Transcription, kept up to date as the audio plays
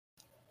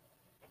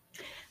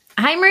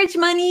Hi, Merch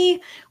Money.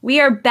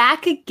 We are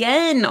back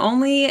again,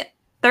 only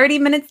 30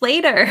 minutes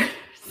later.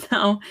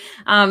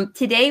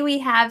 Today we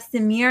have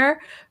Samir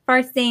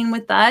Farsain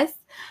with us.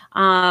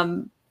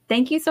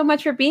 Thank you so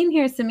much for being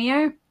here,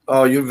 Samir.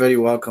 Oh, you're very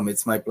welcome.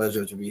 It's my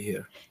pleasure to be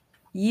here.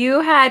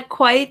 You had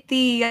quite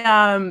the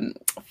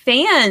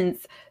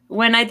fans.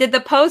 When I did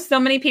the post, so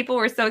many people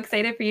were so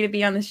excited for you to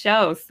be on the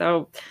show.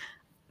 So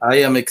I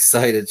am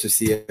excited to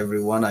see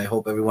everyone. I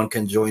hope everyone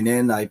can join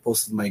in. I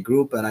posted my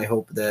group, and I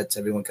hope that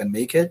everyone can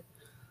make it.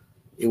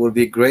 It will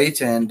be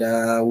great, and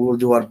we will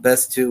do our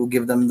best to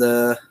give them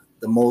the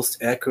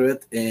most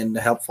accurate and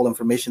helpful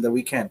information that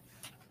we can.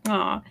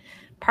 Oh,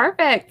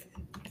 perfect.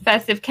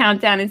 Festive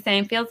countdown is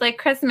saying feels like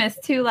Christmas,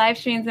 2 live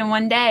streams in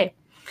one day.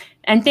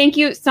 And thank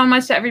you so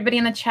much to everybody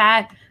in the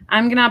chat.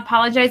 I'm going to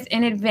apologize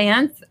in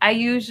advance. I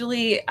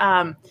usually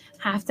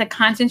have to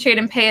concentrate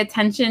and pay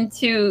attention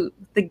to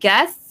the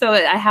guests, so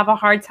I have a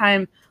hard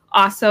time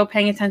also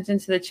paying attention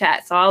to the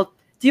chat. So I'll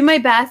do my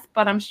best,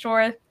 but I'm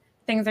sure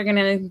things are going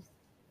to...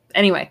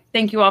 Anyway,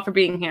 thank you all for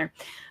being here.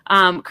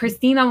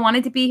 Christina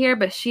wanted to be here,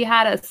 but she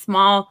had a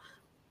small...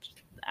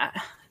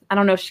 I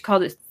don't know if she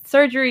called it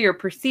surgery or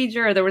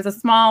procedure, or there was a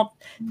small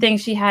thing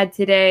she had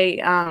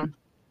today.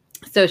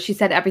 So she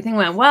said everything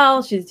went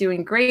well. She's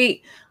doing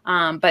great,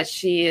 but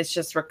she is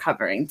just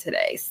recovering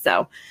today.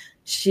 So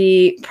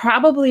she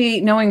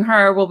probably, knowing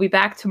her, will be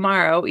back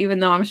tomorrow, even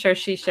though I'm sure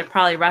she should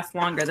probably rest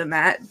longer than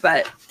that.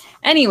 But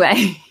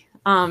anyway,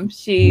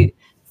 she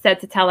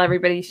said to tell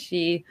everybody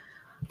she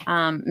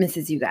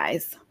misses you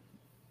guys.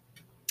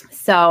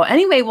 So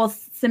anyway, well,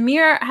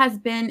 Samir has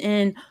been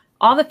in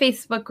all the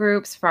Facebook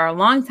groups for a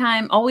long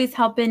time, always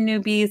helping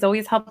newbies,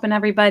 always helping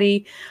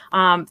everybody.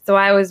 So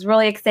I was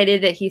really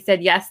excited that he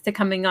said yes to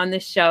coming on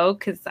this show,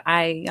 because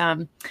I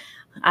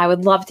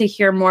would love to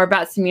hear more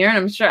about Samir, and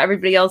I'm sure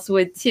everybody else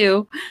would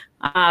too.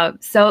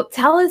 So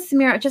tell us,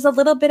 Samir, just a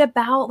little bit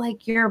about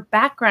like your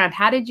background.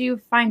 How did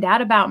you find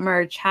out about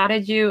merch? How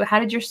did you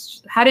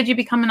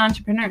become an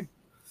entrepreneur?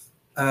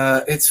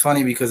 It's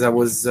funny because I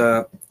was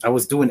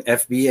doing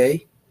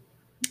FBA.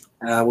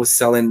 I was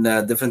selling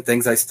different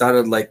things. I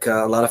started like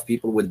a lot of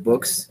people with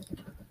books.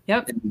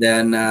 Yep. And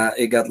then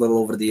it got a little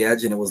over the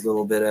edge, and it was a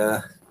little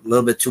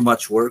bit too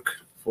much work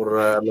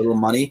for little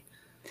money.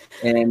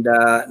 And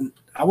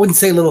I wouldn't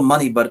say little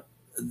money, but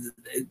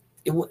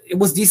it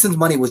was decent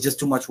money. It was just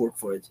too much work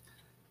for it.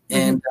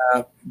 And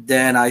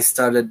then I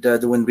started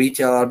doing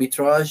retail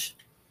arbitrage,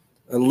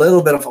 a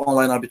little bit of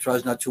online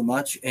arbitrage, not too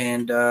much.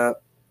 And I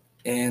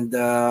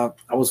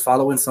was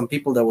following some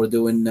people that were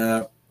doing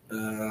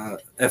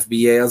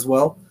FBA as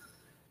well,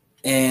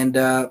 and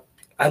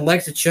I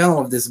liked the channel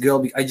of this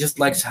girl. I just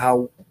liked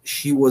how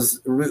she was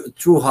a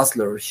true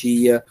hustler.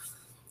 She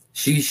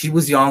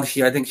was young.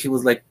 I think she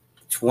was like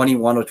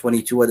 21 or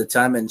 22 at the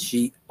time, and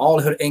all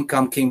her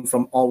income came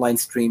from online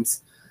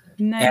streams.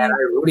 Nice. And I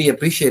really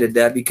appreciated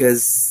that,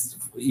 because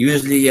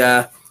usually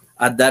at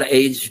that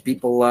age,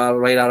 people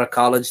right out of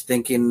college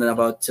thinking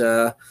about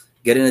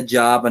getting a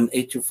job, an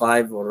 8 to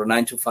 5 or a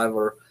 9 to 5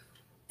 or.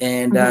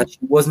 And she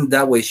wasn't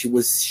that way.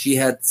 She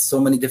had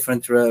so many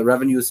different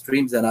revenue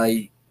streams, and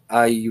I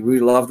really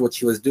loved what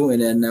she was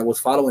doing, and I was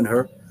following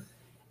her.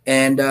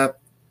 And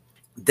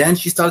then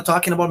she started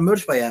talking about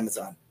Merch by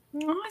Amazon.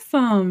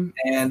 Awesome.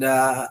 And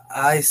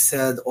I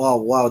said,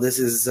 "Oh wow, this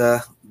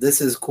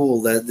is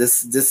cool. That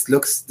this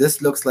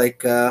looks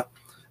like a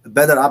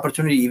better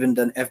opportunity even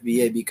than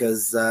FBA,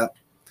 because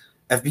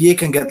FBA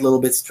can get a little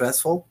bit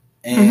stressful,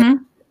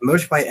 and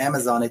Merch by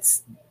Amazon,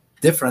 it's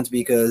different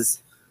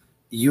because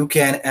you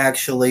can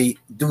actually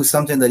do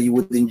something that you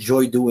would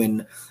enjoy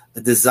doing,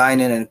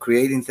 designing and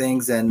creating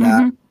things, and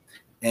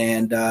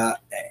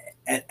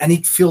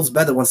it feels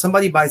better when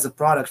somebody buys a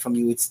product from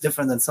you. It's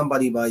different than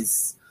somebody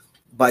buys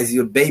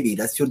your baby.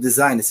 That's your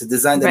design. It's a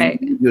design that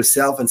you do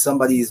yourself, and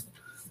somebody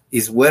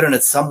is wearing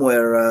it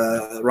somewhere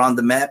around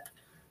the map,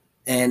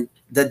 and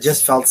that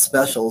just felt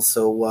special.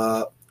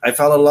 So I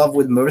fell in love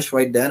with merch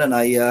right then, and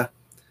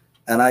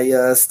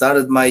I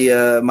started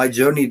my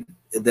journey.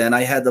 Then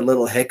I had a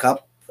little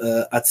hiccup.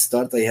 At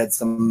start, I had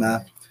some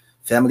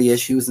family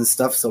issues and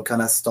stuff, so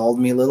kind of stalled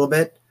me a little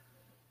bit.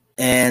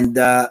 And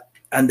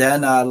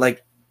then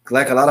like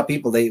a lot of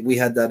people, we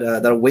had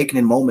that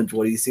awakening moment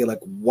where you see like,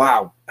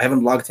 wow, I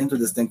haven't logged into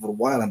this thing for a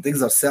while, and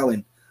things are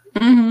selling.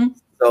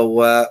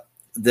 So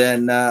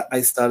then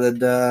I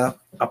started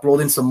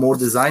uploading some more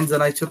designs,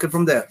 and I took it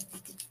from there.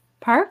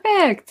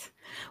 Perfect.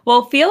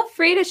 Well, feel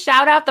free to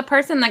shout out the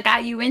person that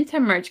got you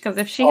into merch, because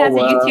if she has a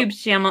YouTube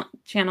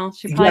channel,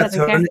 she probably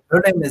doesn't care.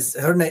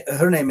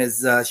 Her name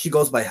is she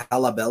goes by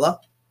Hella Bella.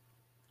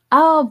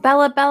 Oh,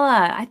 Bella.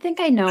 I think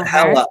I know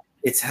her.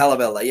 It's Hella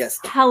Bella, yes.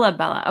 Hella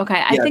Bella.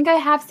 Okay, I think I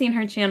have seen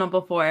her channel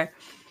before.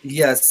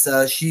 Yes,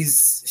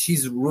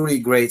 she's really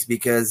great,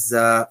 because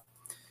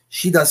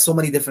she does so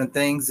many different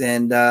things,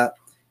 and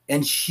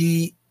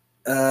she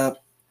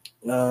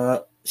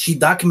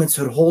documents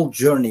her whole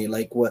journey.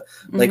 Like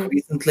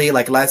recently,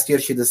 like last year,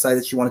 she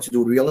decided she wanted to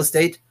do real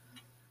estate.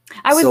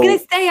 I was gonna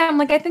say, I'm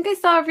like, I think I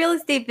saw a real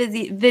estate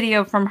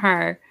video from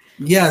her.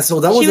 Yeah, so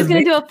that she was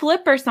going to do a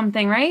flip or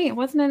something, right?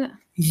 Wasn't it?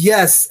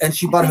 Yes, and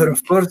she bought her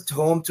first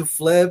home to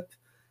flip,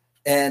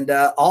 and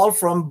all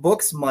from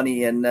books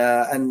money and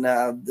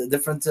the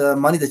different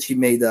money that she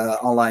made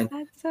online.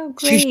 That's so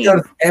great. She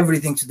shares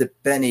everything to the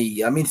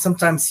penny. I mean,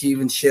 sometimes she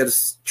even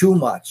shares too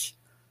much.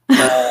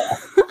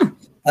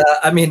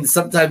 I mean,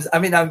 sometimes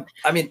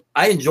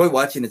I enjoy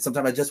watching it.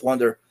 Sometimes I just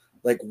wonder,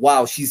 like,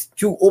 wow, she's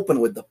too open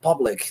with the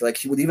public. Like,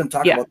 she would even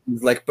talk about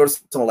things like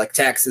personal, like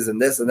taxes and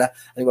this and that.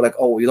 And you're like,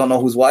 oh, you don't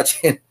know who's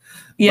watching.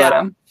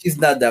 Yeah, but she's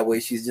not that way.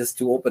 She's just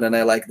too open, and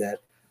I like that.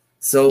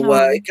 So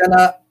it kind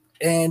of,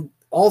 and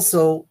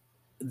also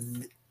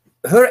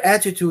her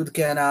attitude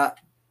kind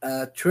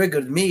of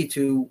triggered me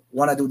to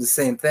want to do the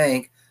same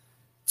thing,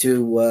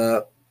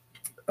 to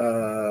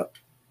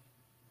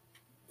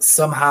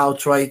somehow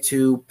try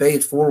to pay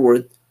it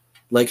forward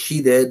like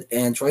she did,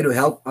 and try to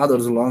help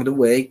others along the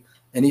way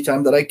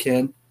anytime that I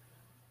can.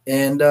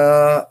 And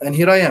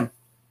here I am.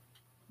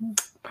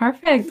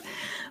 Perfect.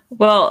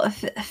 Well,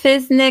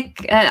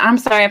 Fiznik, I'm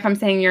sorry if I'm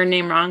saying your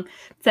name wrong.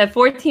 Said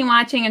 14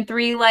 watching and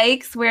 3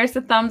 likes. Where's the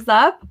thumbs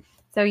up?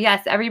 So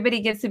yes, everybody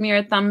gives Samir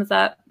a thumbs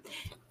up.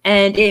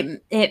 And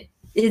it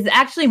is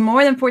actually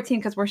more than 14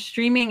 because we're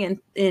streaming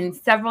in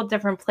several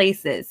different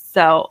places.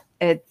 So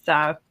it's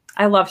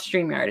I love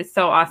StreamYard. It's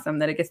so awesome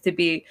that it gets to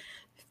be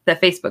the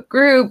Facebook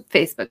group,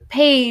 Facebook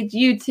page,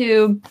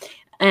 YouTube.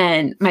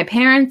 And my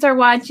parents are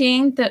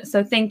watching.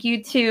 So thank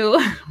you to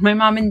my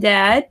mom and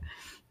dad.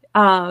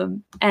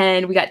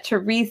 And we got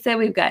Teresa,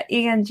 we've got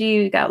Angie,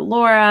 we got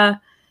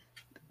Laura.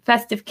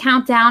 Festive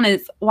Countdown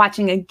is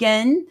watching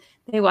again.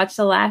 They watched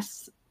the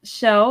last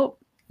show.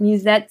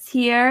 Musette's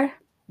here.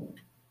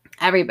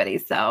 Everybody.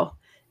 So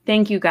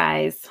thank you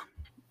guys.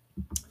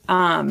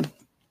 So,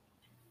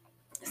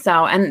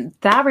 and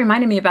that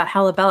reminded me about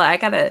Halabella. I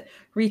got to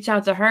reach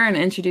out to her and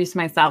introduce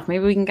myself.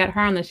 Maybe we can get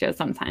her on the show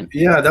sometime.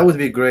 Yeah, that would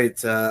be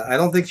great. I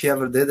don't think she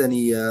ever did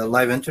any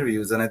live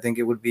interviews, and I think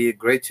it would be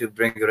great to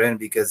bring her in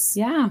because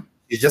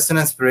she's just an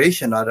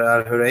inspiration at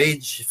her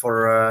age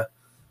for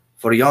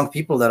young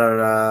people that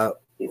are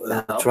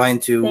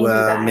trying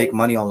to make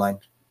money online.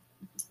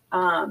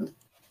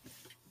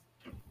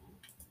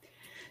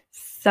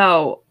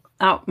 So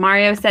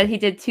Mario said he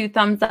did 2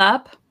 thumbs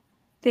up.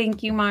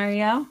 Thank you,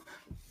 Mario.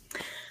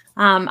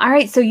 All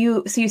right. So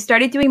you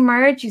started doing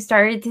merch. You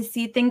started to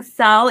see things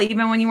sell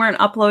even when you weren't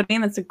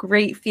uploading. That's a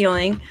great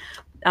feeling.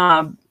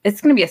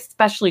 It's going to be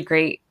especially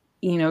great,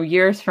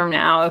 years from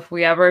now, if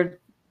we ever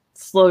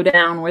slow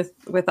down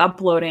with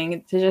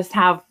uploading, to just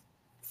have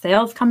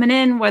sales coming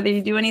in, whether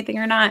you do anything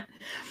or not.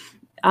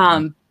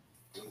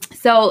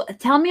 So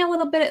tell me a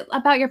little bit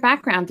about your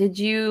background. Did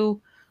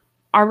you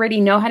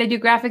already know how to do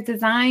graphic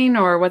design,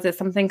 or was it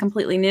something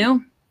completely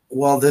new?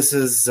 Well, this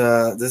is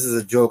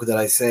a joke that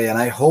I say, and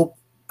I hope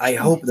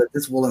that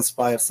this will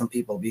inspire some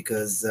people,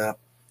 because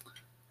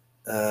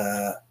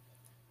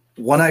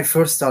when I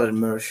first started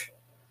merch,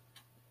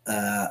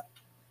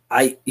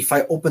 if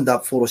I opened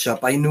up Photoshop,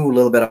 I knew a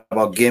little bit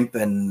about GIMP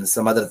and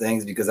some other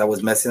things because I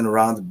was messing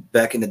around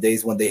back in the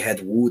days when they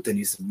had Woot and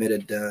you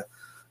submitted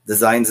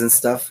designs and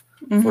stuff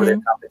for their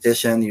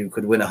competition. You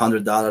could win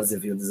 $100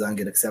 if your design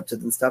get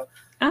accepted and stuff.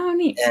 Oh,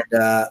 neat.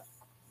 And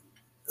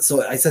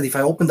so I said, if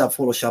I opened up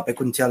Photoshop, I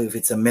couldn't tell you if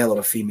it's a male or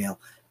a female.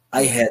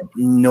 I had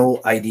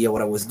no idea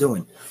what I was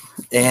doing.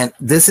 And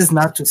this is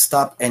not to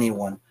stop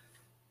anyone.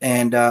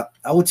 And I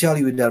will tell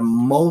you that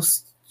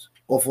most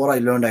of what I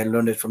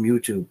learned it from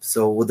YouTube.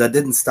 So that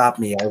didn't stop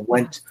me.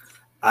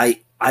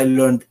 I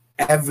learned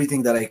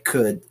everything that I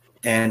could.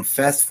 And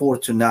fast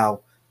forward to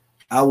now,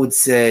 I would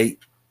say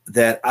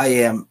that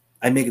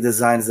I make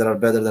designs that are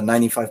better than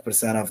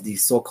 95% of the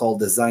so-called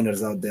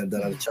designers out there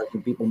that are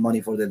charging people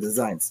money for their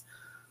designs.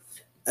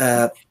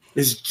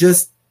 It's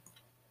just,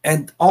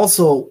 and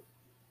also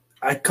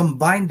I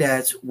combine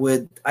that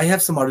with, I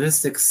have some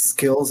artistic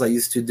skills. I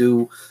used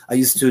to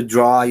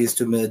draw, I used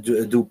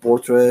to do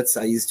portraits.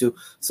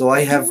 So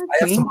I have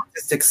some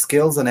artistic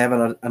skills, and I have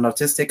an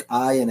artistic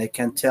eye, and I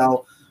can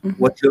tell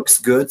what looks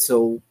good.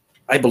 So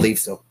I believe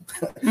so.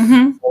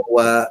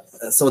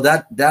 So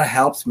that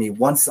helps me.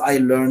 Once I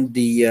learned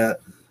the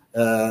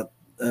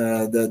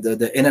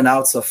in and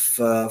outs of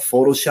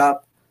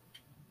Photoshop,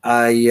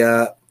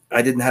 I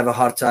didn't have a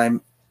hard time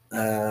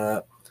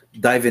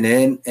diving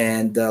in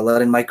and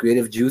letting my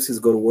creative juices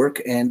go to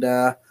work, and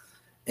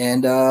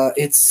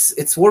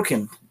it's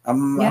working.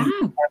 I'm happy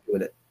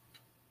with it.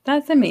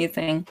 That's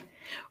amazing.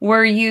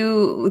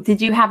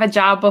 Did you have a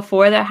job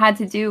before that had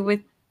to do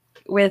with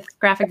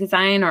graphic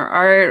design or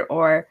art,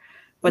 or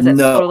was it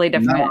totally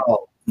different?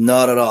 No,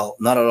 not at all.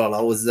 Not at all.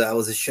 I was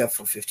a chef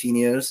for 15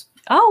 years.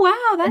 Oh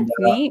wow, that's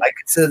neat. I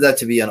consider that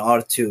to be an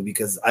art too,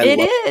 because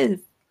I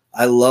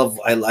love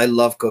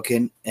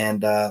cooking,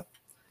 and I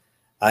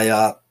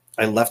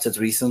left it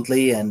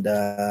recently, and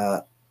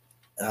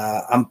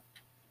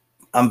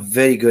I'm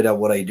very good at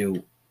what I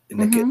do.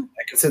 And I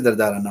consider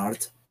that an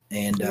art.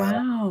 And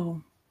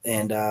wow.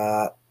 And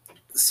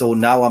so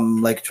now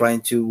I'm like trying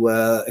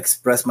to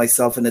express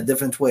myself in a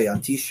different way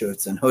on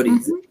T-shirts and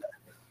hoodies. And,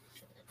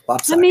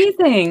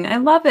 amazing! I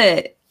love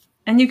it.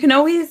 And you can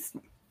always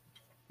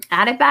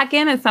add it back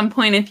in at some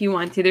point if you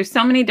want to. There's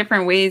so many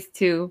different ways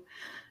to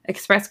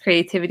express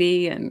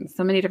creativity and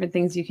so many different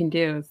things you can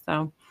do.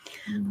 So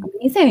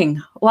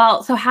amazing.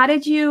 Well, so how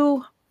did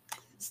you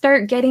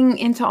start getting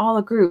into all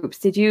the groups?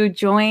 Did you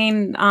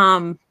join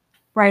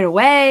right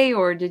away,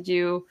 or did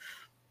you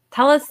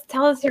tell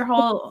us your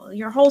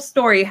whole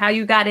story, how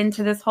you got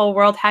into this whole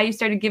world, how you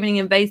started giving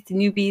advice to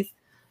newbies?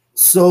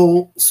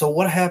 So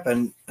what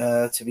happened,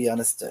 to be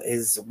honest,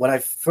 is when I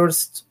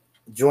first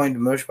joined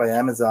Merch by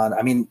Amazon,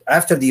 I mean,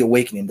 after the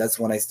awakening, that's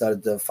when I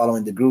started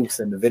following the groups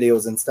and the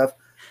videos and stuff.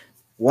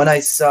 When I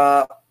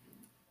saw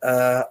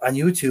on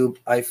YouTube,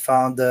 I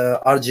found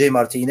RJ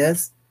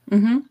Martinez,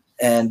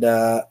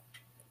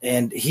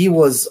 and he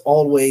was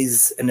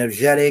always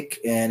energetic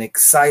and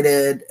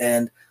excited,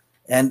 and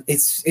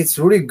it's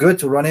really good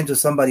to run into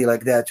somebody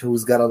like that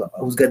who's got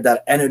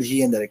that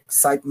energy and that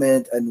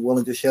excitement and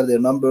willing to share their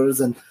numbers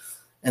and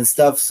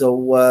stuff.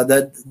 So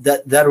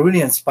that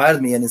really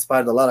inspired me and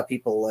inspired a lot of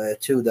people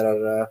too that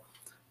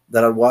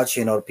are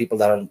watching, or people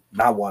that are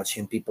not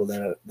watching, people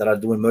that are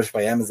doing Merch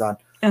by Amazon.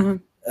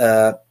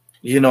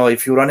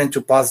 If you run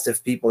into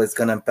positive people, it's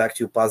going to impact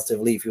you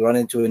positively. If you run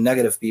into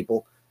negative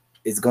people,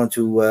 it's going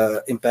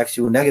to impact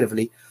you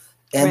negatively.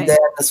 And then,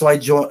 so I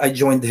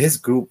joined his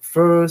group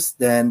first.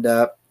 Then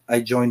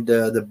I joined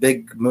the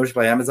big Merch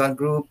by Amazon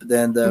group.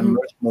 Then the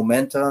Merch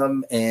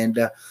Momentum,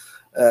 and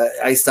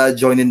I started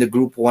joining the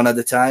group one at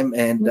a time,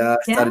 and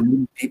started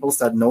meeting people,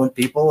 started knowing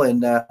people,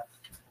 and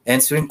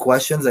answering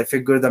questions. I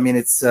figured, I mean,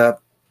 it's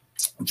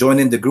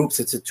joining the groups.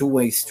 It's a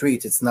two-way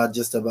street. It's not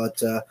just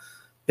about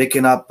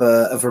picking up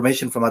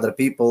information from other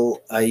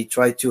people. I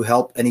tried to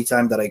help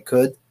anytime that I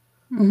could,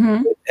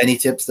 with any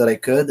tips that I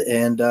could,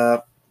 and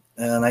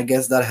I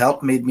guess that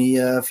helped, made me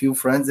a few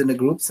friends in the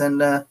groups,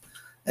 and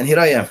here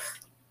I am.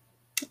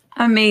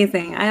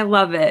 Amazing. I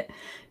love it.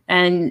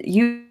 And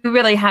you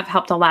really have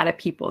helped a lot of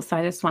people. So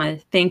I just want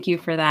to thank you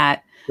for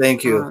that.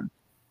 Thank you.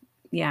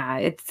 Yeah,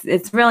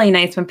 it's really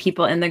nice when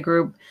people in the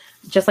group,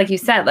 just like you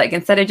said, like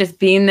instead of just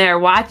being there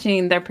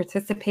watching, they're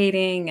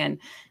participating and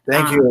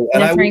thank you.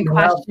 And answering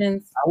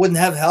questions. I wouldn't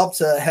have helped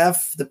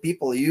half the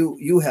people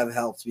you have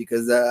helped,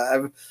 because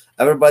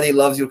everybody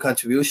loves your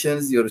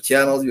contributions, your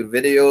channels, your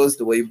videos,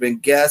 the way you bring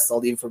guests,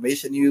 all the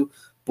information you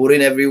put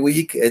in every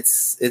week.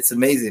 It's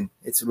amazing.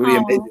 It's really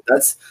amazing.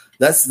 That's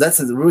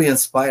really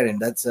inspiring.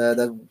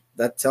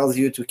 That tells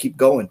you to keep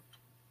going.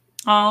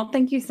 Oh,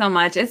 thank you so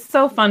much. It's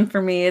so fun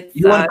for me. It's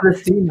you and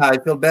Christina. I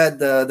feel bad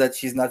that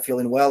she's not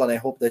feeling well, and I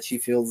hope that she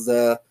feels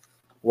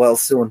well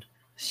soon.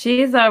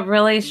 She's a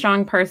really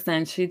strong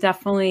person. She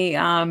definitely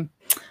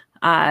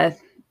has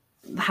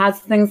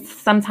things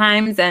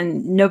sometimes,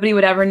 and nobody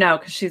would ever know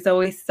because she's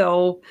always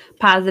so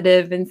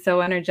positive and so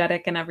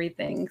energetic and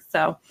everything.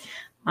 So,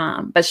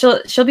 but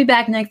she'll be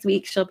back next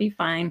week. She'll be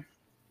fine.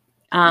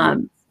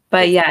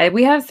 But yeah,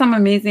 we have some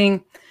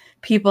amazing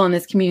people in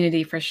this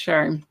community for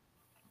sure.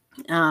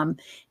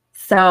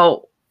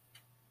 So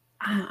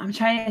I'm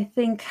trying to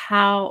think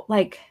how,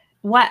 like,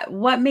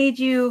 what made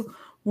you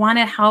want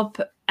to help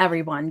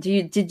everyone?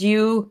 Did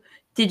you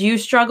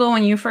struggle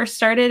when you first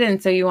started,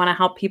 and so you want to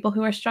help people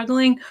who are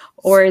struggling,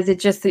 or is it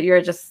just that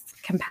you're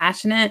just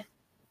compassionate?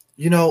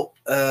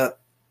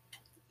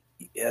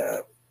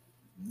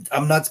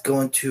 I'm not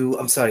going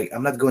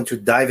to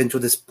dive into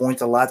this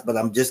point a lot, but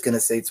I'm just going to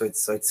say it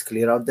so it's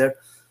clear out there.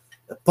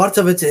 Part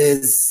of it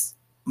is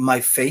my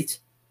fate,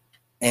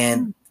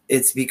 and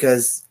it's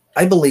because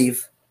I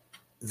believe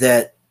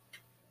that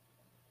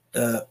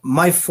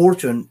my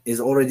fortune is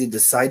already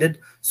decided.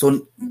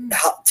 So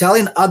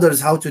telling others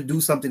how to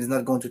do something is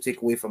not going to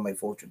take away from my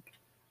fortune.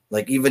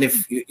 Like, even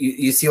if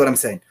you see what I'm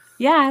saying.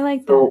 Yeah, I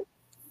like that.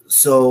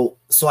 So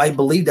I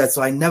believe that.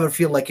 So I never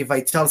feel like if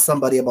I tell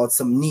somebody about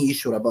some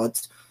niche or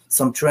about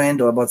some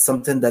trend or about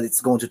something, that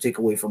it's going to take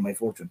away from my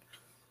fortune.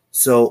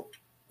 So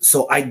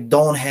I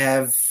don't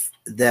have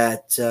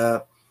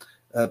that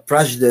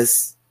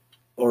prejudice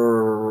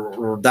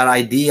or that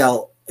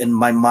ideal in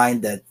my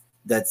mind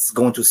that's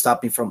going to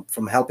stop me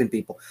from helping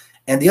people.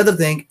 And the other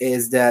thing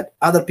is that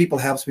other people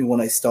helped me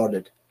when I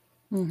started.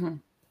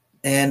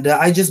 And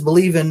I just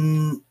believe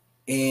in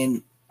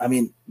I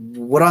mean,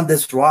 we're on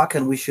this rock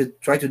and we should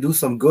try to do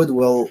some good.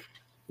 Well,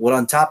 we're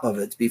on top of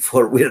it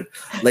before we're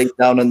laid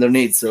down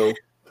underneath. So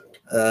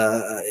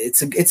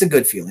it's a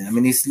good feeling. I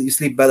mean, you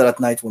sleep better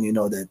at night when you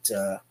know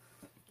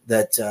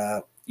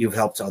that you've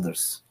helped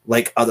others,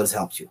 like others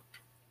helped you,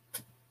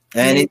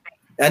 and it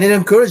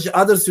encouraged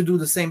others to do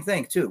the same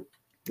thing too,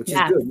 which is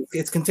good.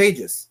 It's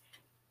contagious.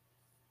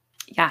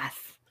 Yes.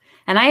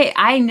 And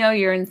I know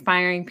you're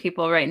inspiring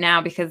people right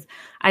now, because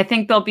I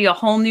think there'll be a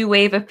whole new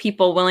wave of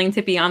people willing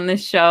to be on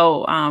this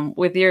show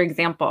with your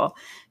example.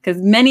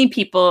 Because many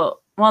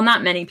people, well,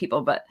 not many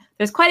people, but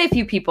there's quite a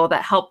few people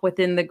that help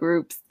within the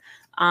groups.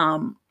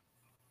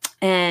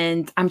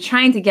 And I'm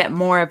trying to get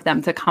more of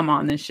them to come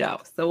on the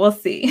show. So we'll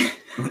see.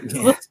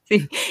 We'll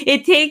see.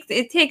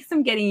 It takes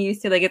some getting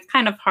used to. Like, it's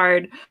kind of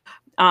hard.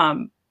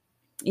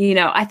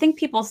 I think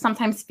people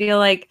sometimes feel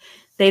like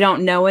they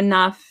don't know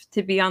enough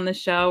to be on the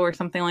show or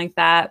something like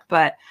that.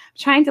 But I'm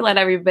trying to let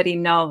everybody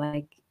know,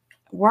 like,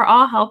 we're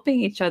all helping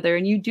each other,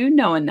 and you do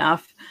know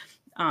enough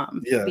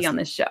to be on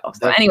the show.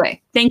 So anyway,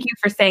 thank you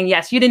for saying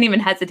yes. You didn't even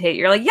hesitate.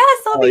 You're like,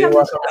 yes, I'll be on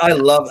the show.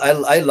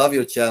 I love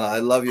your channel. I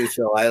love your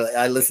show.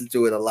 I listen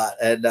to it a lot.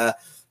 And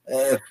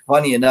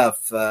funny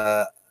enough,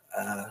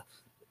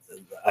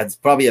 it's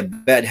probably a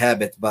bad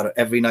habit, but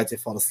every night I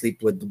fall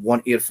asleep with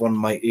one earphone in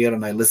my ear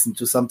and I listen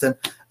to something.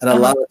 And a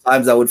lot of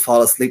times I would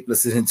fall asleep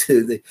listening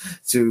to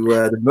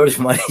the Merch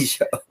Money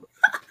show.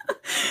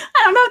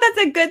 I don't know if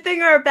that's a good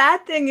thing or a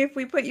bad thing if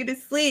we put you to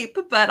sleep,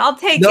 but I'll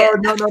take it.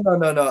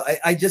 No.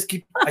 I just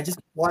keep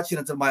watching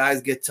until my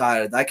eyes get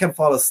tired. I can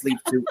fall asleep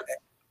to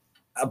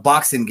a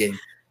boxing game.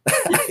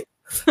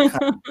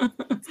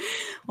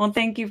 Well,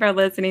 thank you for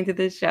listening to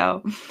this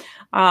show.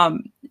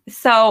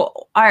 So,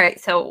 all right.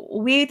 So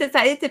we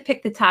decided to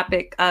pick the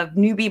topic of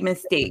newbie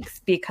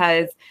mistakes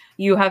because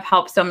you have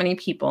helped so many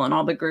people in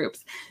all the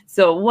groups.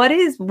 So what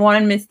is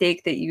one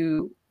mistake that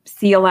you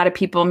see a lot of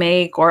people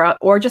make,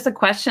 or just a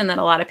question that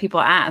a lot of people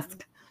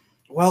ask?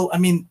 Well, I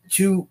mean,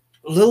 to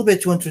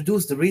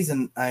introduce the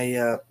reason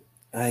I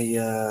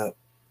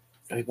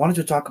wanted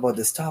to talk about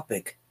this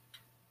topic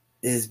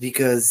is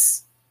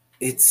because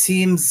it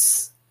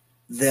seems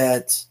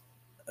that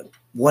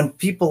when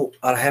people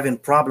are having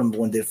problems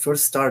when they're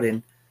first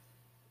starting,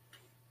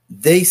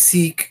 they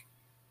seek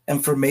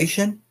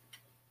information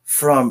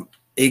from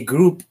a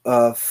group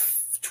of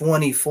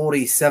 20,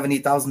 40,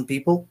 70,000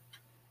 people,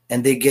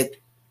 and they get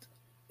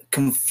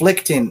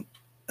conflicting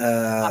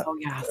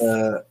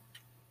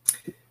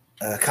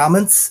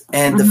comments.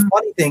 And the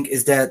funny thing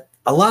is that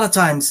a lot of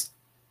times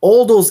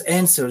all those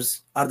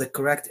answers are the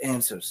correct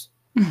answers.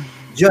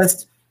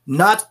 Just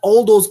not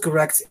all those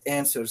correct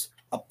answers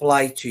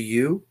apply to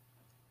you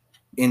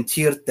in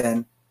tier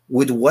 10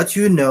 with what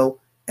you know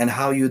and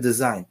how you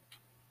design.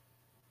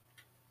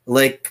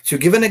 Like, to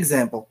give an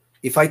example,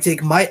 if I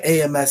take my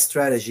AMS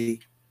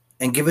strategy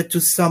and give it to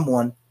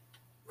someone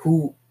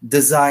who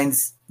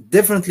designs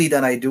differently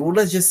than I do,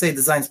 let's just say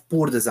designs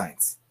poor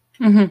designs,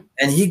 and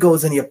he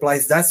goes and he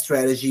applies that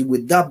strategy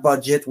with that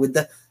budget,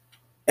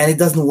 and it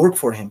doesn't work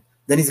for him,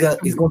 then he's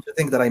going to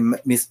think that I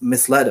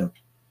misled him.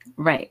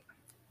 Right.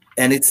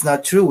 And it's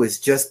not true. It's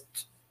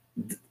just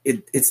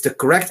it's the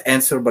correct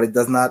answer, but it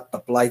does not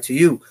apply to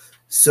you.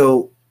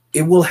 So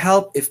it will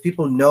help if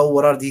people know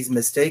what are these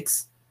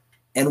mistakes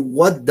and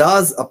what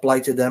does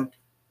apply to them,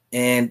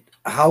 and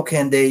how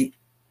can they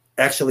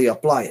actually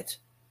apply it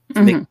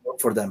to make it work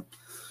for them.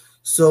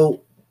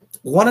 So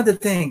one of the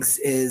things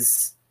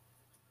is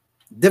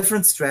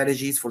different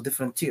strategies for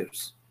different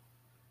tiers.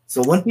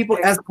 So when people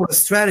ask for a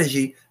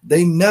strategy,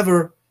 they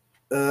never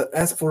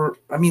ask for,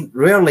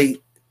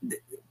 rarely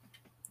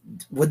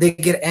would they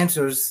get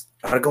answers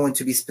are going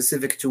to be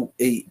specific to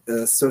a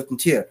certain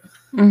tier.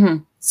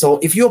 So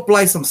if you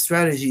apply some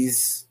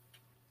strategies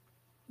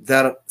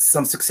that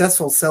some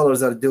successful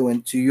sellers are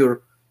doing to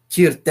your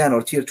tier 10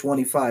 or tier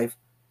 25,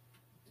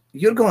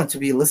 you're going to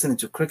be listening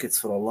to crickets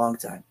for a long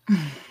time.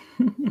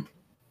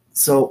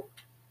 So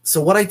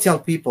what I tell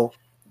people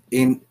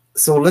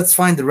so let's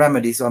find the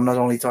remedy. So I'm not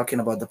only talking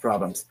about the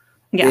problems.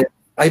 Yeah.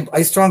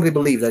 I strongly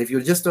believe that if you're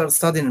just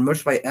studying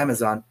Merch by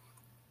Amazon,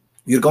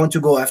 you're going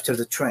to go after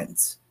the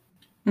trends.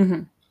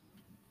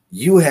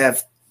 You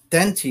have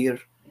 10 tier,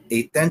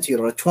 a 10 tier,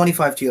 or a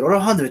 25 tier, or a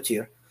 100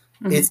 tier.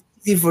 It's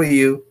easy for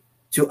you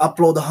to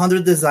upload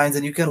 100 designs,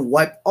 and you can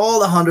wipe all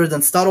 100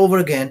 and start over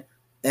again,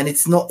 and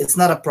it's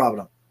not a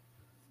problem.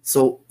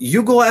 So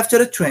you go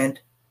after a trend,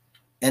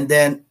 and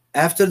then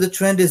after the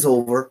trend is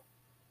over,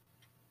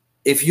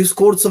 if you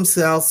scored some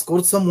sales,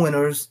 scored some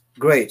winners,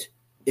 great.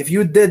 If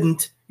you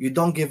didn't, you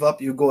don't give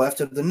up. You go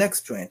after the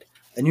next trend,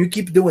 and you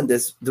keep doing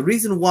this. The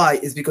reason why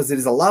is because there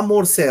is a lot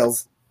more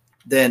sales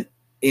than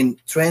in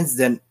trends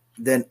than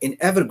in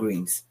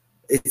evergreens.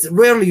 It's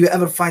rarely you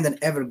ever find an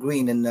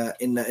evergreen in a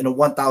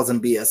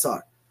 1000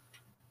 BSR.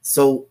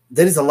 So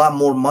there is a lot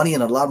more money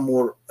and a lot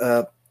more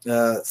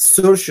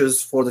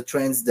searches for the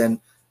trends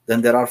than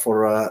there are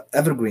for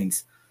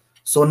evergreens.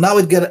 So now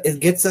it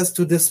gets us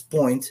to this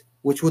point,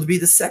 which would be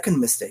the second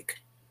mistake.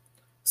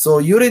 So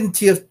you're in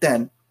tier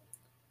 10,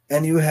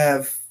 and you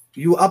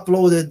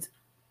uploaded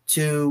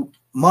to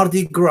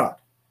Mardi Gras,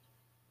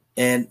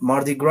 and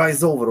Mardi Gras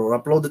is over, or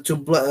uploaded to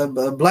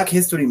Black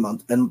History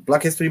Month, and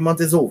Black History Month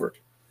is over.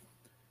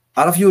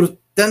 Out of your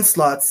 10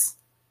 slots,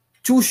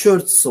 2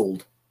 shirts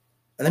sold.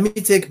 And let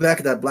me take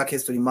back that Black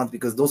History Month,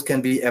 because those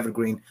can be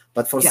evergreen.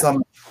 But for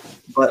some,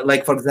 but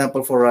like for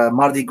example, for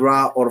Mardi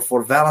Gras or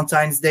for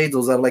Valentine's Day,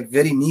 those are like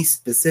very niche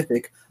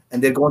specific,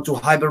 and they're going to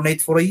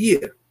hibernate for a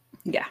year.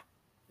 Yeah.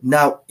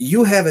 Now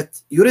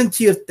you're in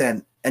tier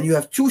 10, and you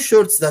have 2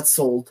 shirts that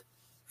sold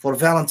for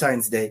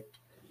Valentine's Day.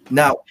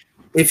 Now,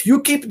 if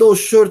you keep those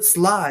shirts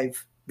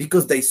live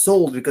because they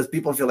sold, because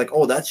people feel like,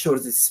 oh, that shirt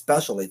is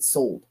special, it's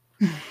sold.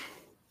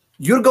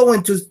 You're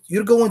going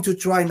to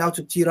try now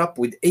to tier up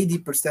with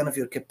 80% of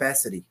your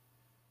capacity,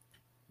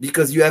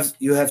 because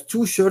you have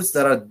 2 shirts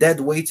that are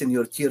dead weight in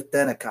your tier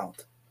 10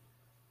 account.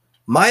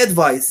 My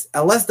advice,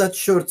 unless that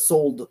shirt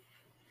sold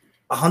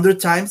 100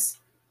 times,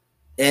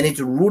 and it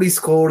really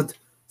scored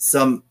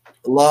some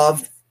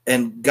love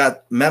and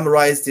got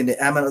memorized in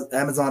the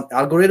Amazon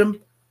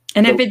algorithm.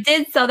 And if it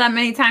did so that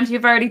many times,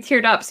 you've already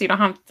teared up, so you don't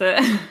have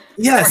to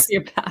worry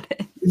about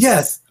it.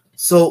 Yes.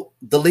 So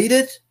delete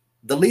it,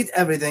 delete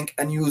everything,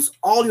 and use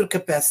all your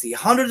capacity,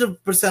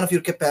 100% of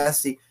your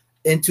capacity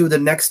into the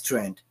next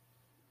trend,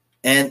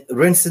 and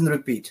rinse and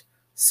repeat.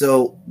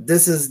 So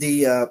this is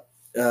the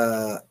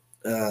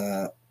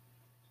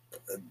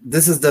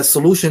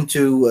solution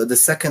to the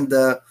second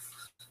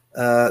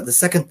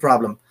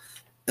problem.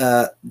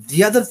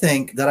 The other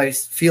thing that I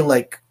feel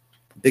like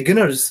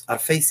beginners are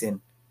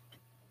facing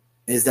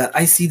is that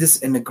I see this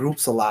in the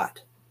groups a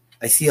lot.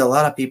 I see a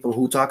lot of people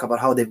who talk about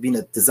how they've been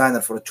a designer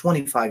for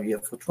 25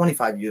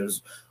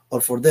 years,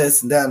 or for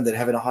this and then they're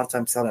having a hard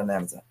time selling on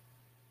Amazon.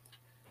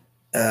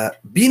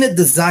 Being a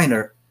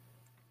designer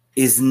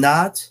is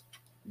not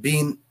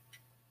being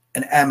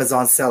an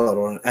Amazon seller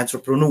or an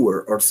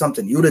entrepreneur or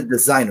something. You're a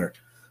designer.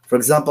 For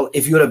example,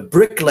 if you're a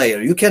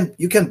bricklayer, you can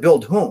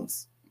build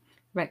homes,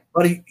 right?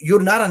 But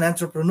you're not an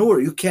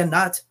entrepreneur. You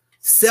cannot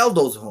sell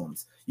those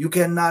homes. You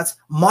cannot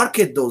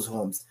market those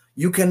homes.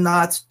 You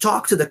cannot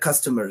talk to the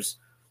customers.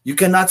 You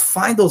cannot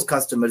find those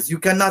customers. You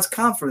cannot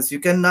conference.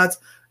 You cannot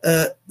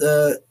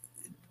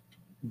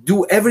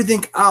do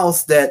everything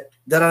else that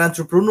an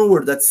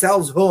entrepreneur that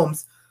sells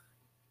homes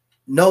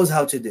knows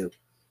how to do.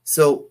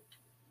 So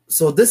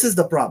this is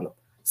the problem.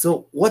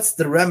 So what's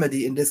the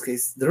remedy in this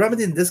case? The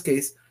remedy in this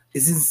case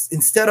is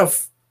instead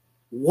of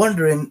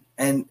wondering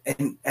and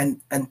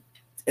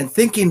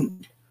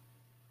thinking,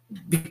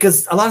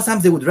 because a lot of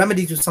times they would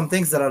remedy to some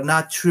things that are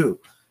not true.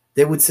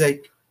 They would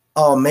say,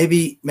 oh,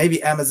 maybe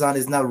Amazon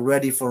is not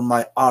ready for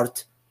my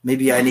art.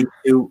 Maybe I need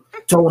to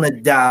tone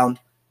it down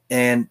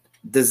and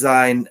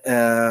design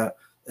a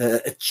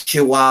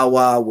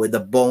Chihuahua with a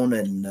bone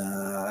and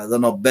I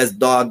don't know, best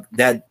dog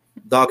dad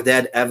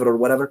ever or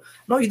whatever.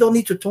 No, you don't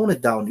need to tone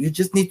it down. You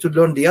just need to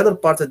learn the other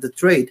part of the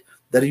trade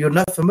that you're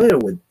not familiar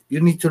with. You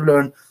need to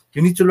learn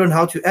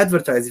how to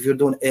advertise if you're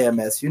doing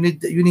AMS. You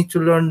need to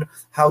learn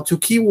how to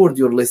keyword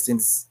your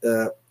listings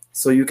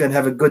so you can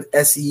have a good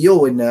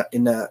SEO in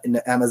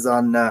the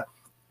Amazon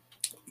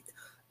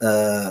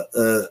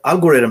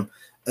algorithm.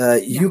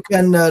 You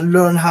can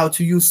learn how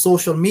to use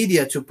social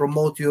media to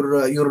promote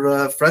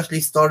your freshly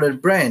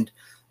started brand.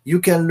 You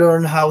can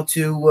learn how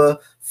to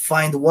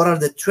find what are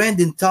the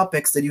trending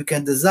topics that you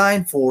can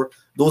design for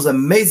those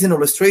amazing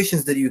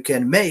illustrations that you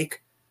can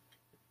make.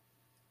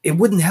 It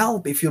wouldn't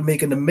help if you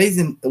make an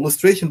amazing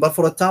illustration, but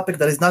for a topic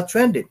that is not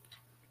trending.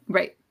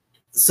 Right.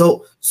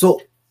 So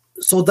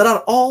there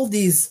are all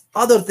these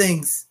other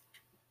things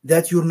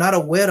that you're not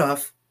aware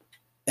of,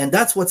 and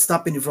that's what's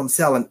stopping you from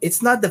selling.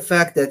 It's not the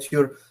fact that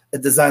you're a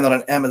designer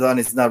on Amazon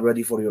is not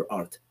ready for your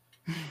art.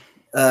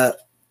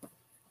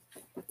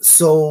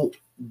 So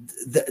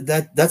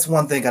that's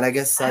one thing, and I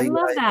guess I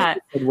love that.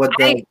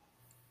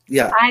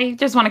 Yeah. I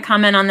just want to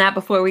comment on that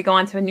before we go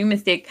on to a new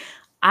mistake.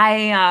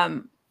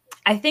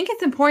 I think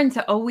it's important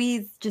to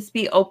always just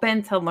be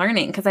open to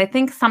learning, because I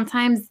think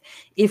sometimes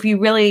if you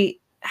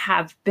really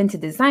have been to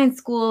design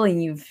school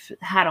and you've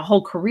had a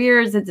whole career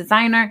as a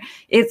designer,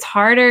 it's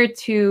harder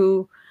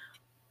to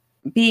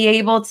be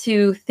able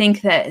to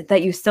think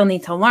that you still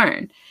need to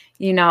learn,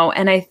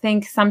 and I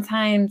think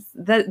sometimes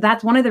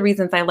that's one of the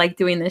reasons I like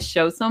doing this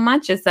show so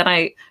much, is that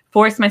I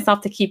force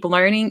myself to keep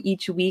learning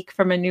each week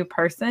from a new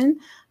person,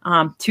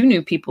 2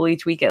 new people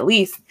each week at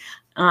least,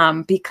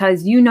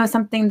 because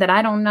something that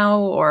I don't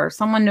know, or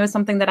someone knows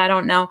something that I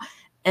don't know.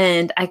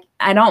 And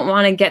I don't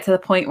want to get to the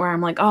point where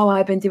I'm like, oh,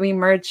 I've been doing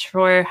merch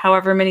for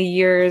however many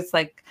years,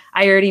 like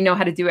I already know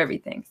how to do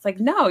everything. It's like,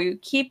 no, you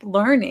keep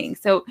learning.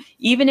 So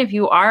even if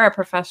you are a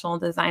professional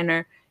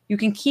designer, you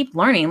can keep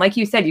learning. Like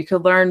you said, you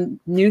could learn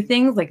new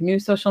things, like new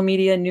social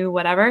media, new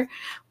whatever,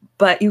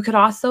 but you could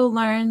also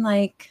learn,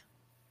 like,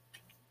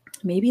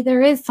 maybe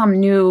there is some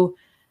new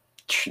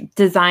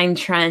design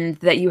trend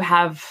that you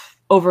have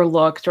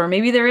overlooked, or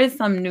maybe there is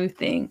some new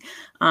thing.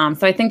 So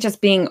I think just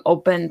being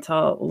open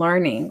to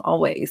learning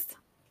always.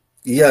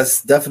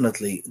 Yes,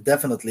 definitely.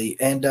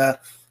 And I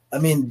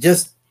mean,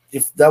 just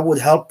if that would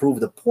help prove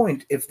the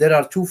point, if there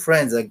are 2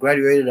 friends that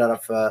graduated out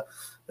of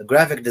a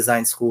graphic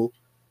design school,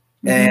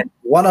 and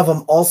one of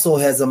them also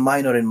has a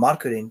minor in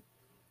marketing,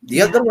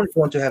 the other one is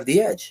going to have the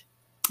edge.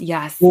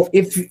 Yes. Well,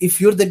 if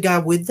you're the guy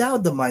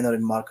without the minor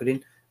in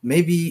marketing,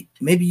 maybe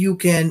you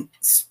can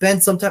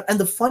spend some time. And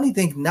the funny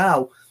thing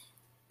now,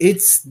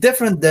 it's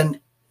different than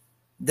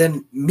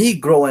me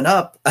growing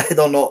up. I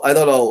don't know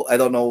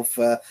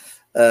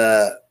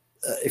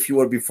if you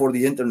were before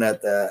the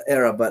internet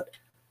era, but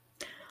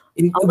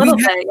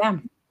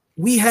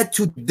we had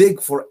to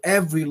dig for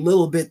every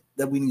little bit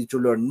that we need to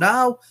learn.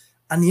 Now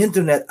on the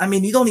internet, I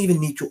mean, you don't even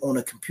need to own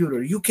a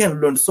computer. You can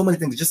learn so many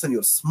things just on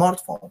your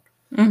smartphone.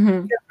 You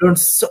can learn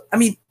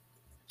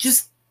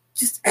just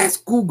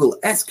ask Google,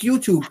 ask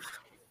YouTube.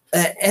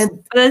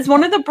 And that's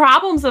one of the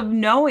problems of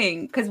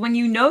knowing, because when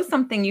you know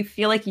something, you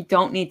feel like you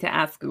don't need to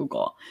ask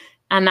Google.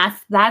 And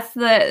that's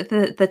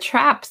the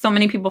trap so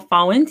many people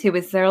fall into,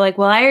 is they're like,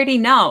 well, I already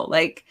know.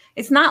 Like,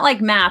 it's not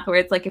like math where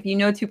it's like, if you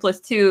know 2 +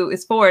 2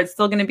 is 4, it's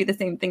still going to be the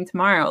same thing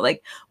tomorrow.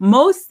 Like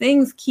most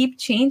things keep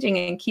changing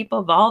and keep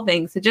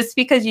evolving. So just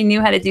because you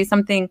knew how to do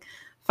something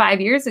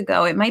 5 years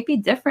ago, it might be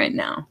different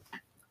now.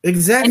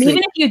 Exactly. And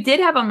even if you did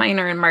have a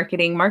minor in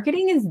marketing,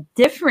 marketing is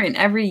different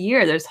every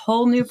year. There's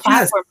whole new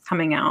platforms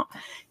coming out,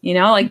 you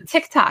know, like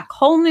TikTok,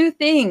 whole new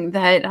thing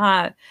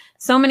that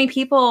so many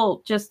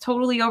people just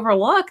totally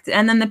overlooked.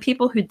 And then the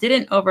people who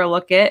didn't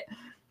overlook it,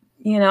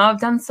 you know, have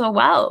done so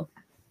well.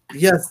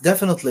 Yes,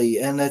 definitely.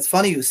 And it's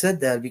funny you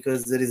said that,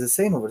 because there is a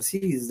saying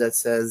overseas that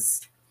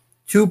says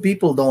 2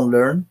 people don't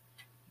learn,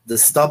 the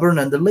stubborn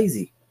and the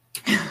lazy.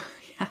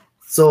 Yeah.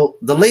 So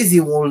the lazy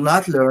will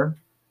not learn,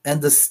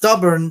 and the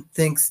stubborn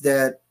thinks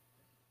that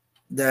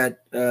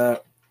I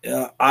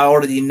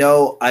already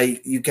know,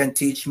 you can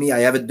teach me, I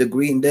have a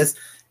degree in this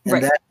and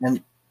right. that,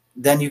 and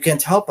then you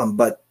can't help them.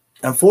 But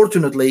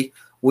unfortunately,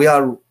 we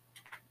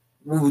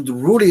would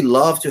really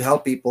love to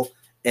help people.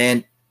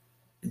 And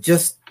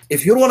just,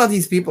 if you're one of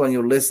these people and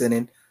you're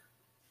listening,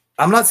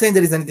 I'm not saying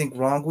there is anything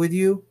wrong with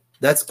you.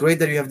 That's great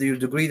that you have your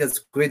degree. That's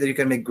great that you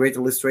can make great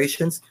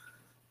illustrations.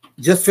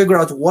 Just figure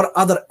out what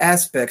other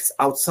aspects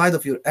outside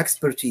of your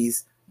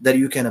expertise that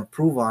you can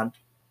improve on,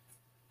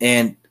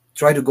 and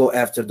try to go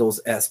after those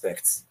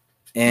aspects.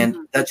 And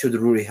that should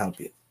really help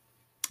you.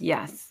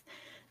 Yes.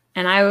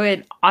 And I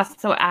would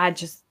also add,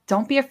 just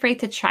don't be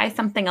afraid to try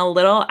something a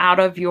little out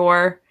of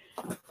your,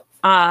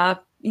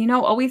 you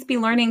know, always be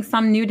learning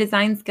some new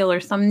design skill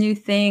or some new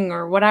thing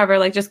or whatever.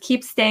 Like just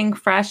keep staying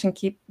fresh and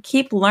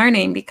keep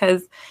learning,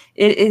 because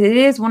it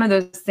is one of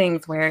those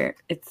things where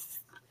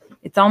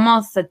it's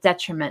almost a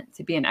detriment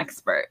to be an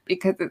expert,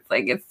 because it's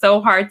like, it's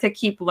so hard to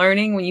keep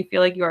learning when you feel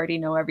like you already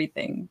know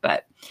everything.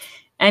 But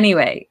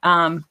anyway,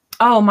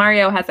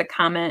 Mario has a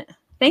comment.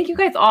 Thank you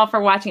guys all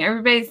for watching.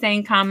 Everybody's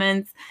saying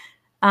comments.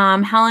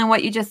 Helen,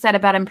 what you just said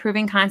about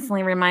improving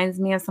constantly reminds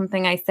me of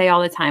something I say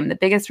all the time. The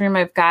biggest room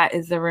I've got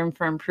is the room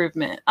for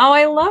improvement. Oh,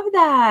 I love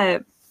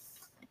that.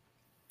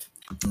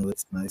 Oh,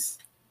 that's nice.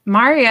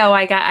 Mario,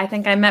 I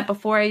think I met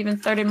before I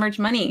even started Merch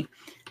Money.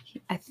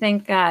 I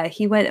think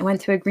he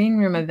went to a green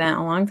room event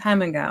a long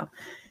time ago.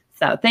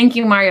 So thank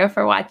you, Mario,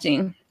 for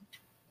watching.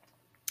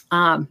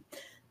 All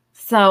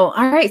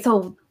right.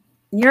 So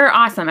you're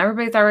awesome.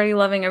 Everybody's already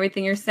loving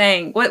everything you're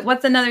saying.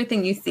 What's another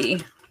thing you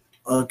see?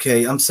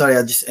 Okay, I'm sorry.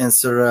 I just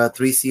answered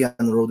Tracy on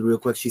the road real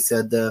quick. She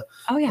said,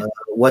 "Oh yeah,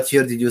 what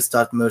year did you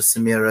start Merch,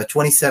 Samir?"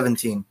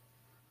 2017.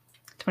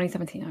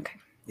 2017. Okay.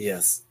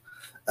 Yes.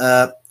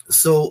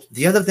 So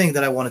the other thing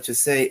that I wanted to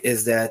say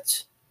is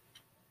that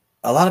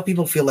a lot of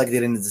people feel like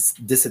they're in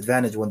a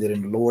disadvantage when they're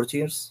in the lower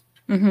tiers,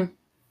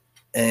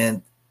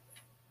 and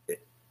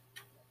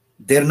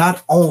they're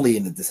not only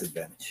in a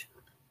disadvantage.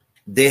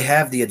 They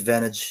have the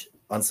advantage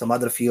on some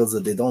other fields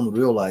that they don't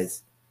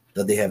realize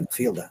that they have the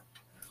field on.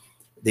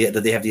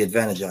 That they have the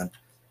advantage on.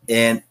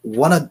 And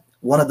one of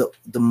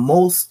the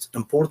most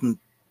important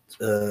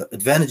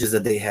advantages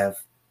that they have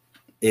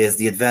is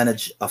the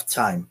advantage of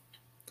time.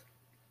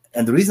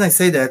 And the reason I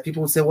say that,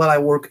 people will say, well, I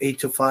work 8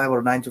 to 5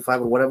 or 9 to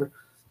 5 or whatever.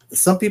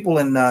 Some people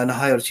in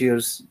higher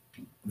tiers,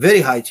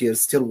 very high tiers,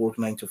 still work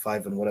 9 to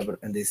 5 and whatever,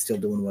 and they're still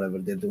doing whatever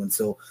they're doing.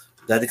 So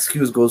that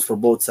excuse goes for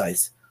both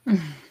sides.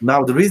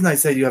 Now, the reason I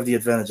say you have the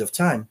advantage of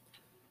time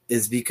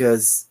is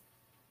because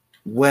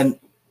when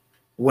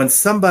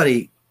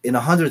somebody in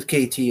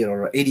 100K tier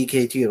or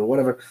 80K tier or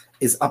whatever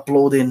is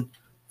uploading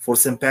for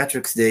St.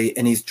 Patrick's Day,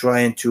 and he's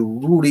trying to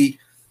really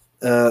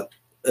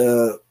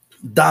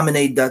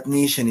dominate that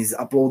niche, and he's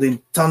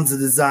uploading tons of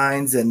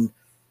designs, and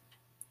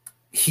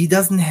he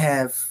doesn't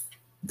have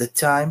the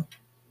time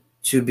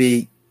to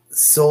be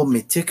so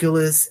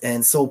meticulous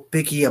and so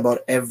picky about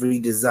every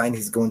design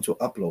he's going to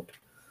upload.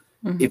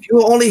 If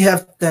you only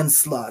have 10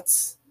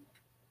 slots,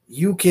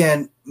 you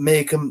can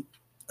make them,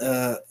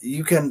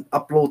 you can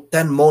upload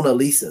 10 Mona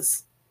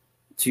Lisas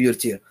to your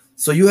tier.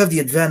 So you have the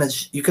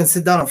advantage. You can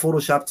sit down on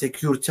Photoshop,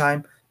 take your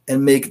time,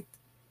 and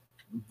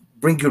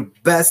bring your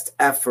best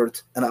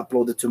effort and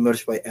upload it to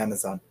Merch by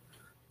Amazon.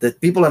 That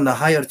people in the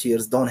higher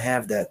tiers don't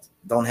have that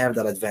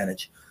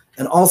advantage.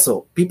 And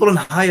also, people in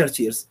higher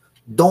tiers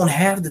don't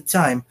have the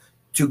time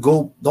to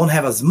go, don't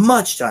have as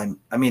much time.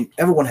 I mean,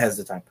 everyone has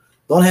the time.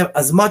 Don't have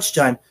as much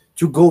time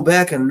to go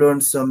back and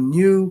learn some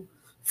new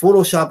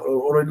Photoshop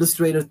or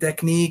Illustrator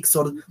techniques,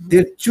 or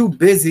they're too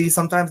busy.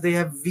 Sometimes they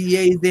have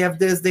VAs, they have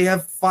this, they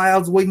have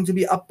files waiting to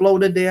be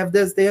uploaded, they have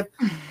this, they have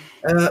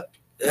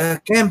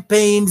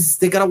campaigns,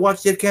 they gotta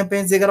watch their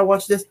campaigns, they gotta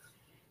watch this.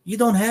 You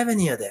don't have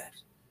any of that.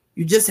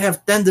 You just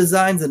have 10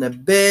 designs and a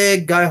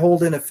big guy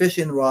holding a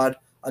fishing rod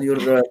on your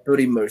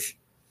 30 merch.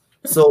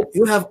 So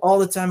you have all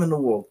the time in the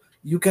world.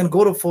 You can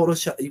go to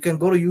Photoshop, you can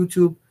go to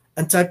YouTube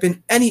and type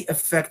in any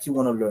effect you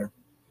want to learn.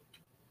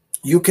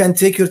 You can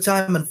take your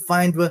time and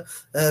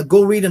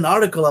go read an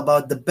article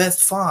about the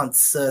best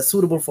fonts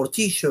suitable for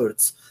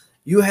t-shirts.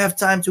 You have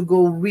time to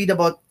go read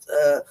about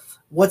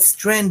what's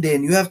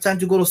trending. You have time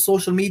to go to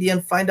social media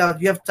and find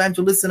out. You have time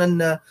to listen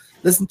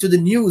to the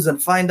news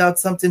and find out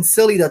something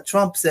silly that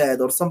Trump said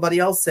or somebody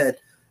else said.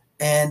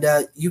 And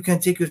you can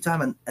take your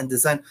time and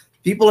design.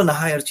 People in the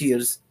higher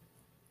tiers,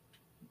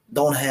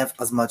 don't have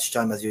as much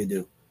time as you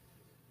do.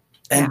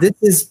 And this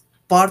is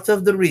part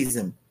of the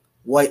reason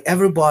why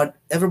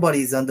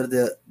everybody is under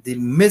the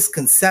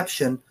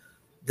misconception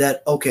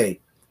that, okay,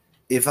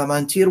 if I'm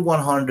on tier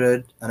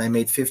 100 and I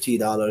made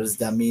 $50,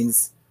 that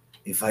means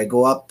if I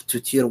go up to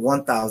tier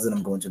 1000,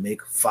 I'm going to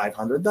make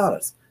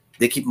 $500.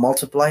 They keep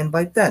multiplying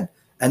by 10.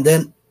 And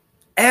then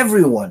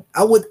everyone,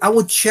 I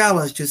would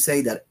challenge to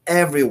say that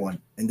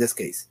everyone in this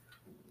case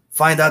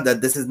find out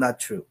that this is not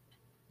true.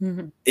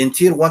 Mm-hmm. In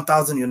tier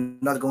 1000, you're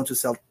not going to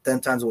sell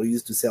 10 times what you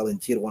used to sell in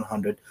tier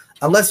 100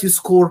 unless you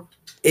score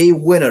a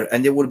winner,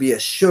 and there will be a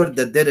shirt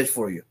that did it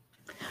for you.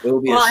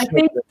 Well, I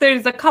think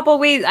there's a couple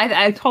ways.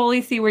 I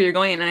totally see where you're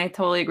going, and I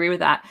totally agree with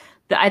that.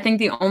 I think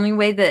the only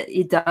way that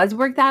it does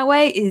work that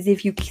way is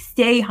if you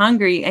stay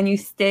hungry and you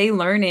stay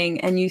learning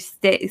and you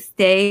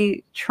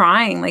stay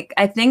trying. Like,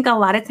 I think a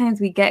lot of times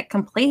we get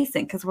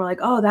complacent because we're like,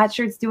 oh, that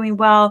shirt's doing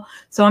well,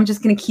 so I'm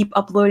just going to keep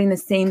uploading the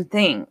same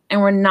thing.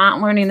 And we're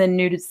not learning the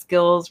new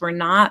skills. We're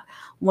not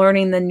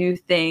learning the new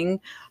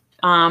thing.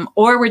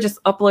 Or we're just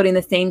uploading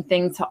the same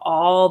thing to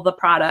all the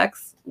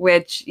products,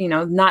 which, you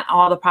know, not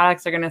all the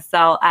products are going to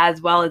sell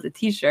as well as a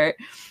t-shirt.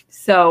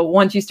 So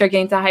once you start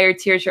getting to higher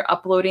tiers, you're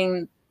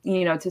uploading,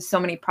 you know, to so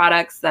many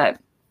products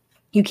that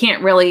you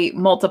can't really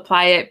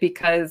multiply it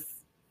because,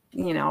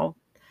 you know,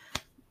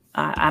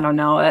 I don't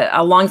know,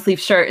 a long sleeve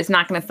shirt is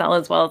not going to sell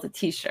as well as a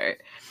t-shirt.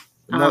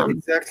 No,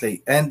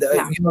 exactly. And,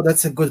 you know,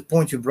 that's a good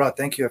point you brought.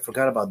 Thank you. I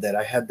forgot about that.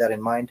 I had that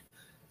in mind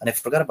and I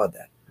forgot about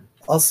that.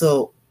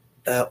 Also,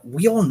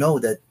 we all know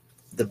that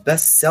the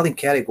best selling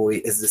category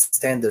is the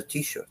standard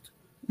t-shirt.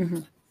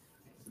 Mm-hmm.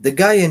 The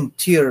guy in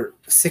tier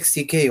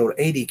 60K or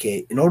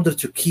 80K, in order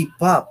to keep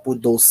up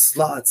with those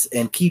slots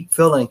and keep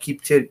filling,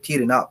 keep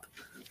tearing up,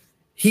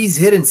 he's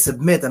hitting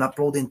submit and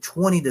uploading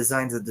 20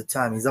 designs at the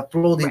time. He's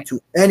uploading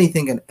to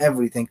anything and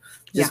everything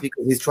just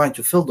because he's trying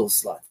to fill those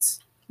slots.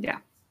 Yeah.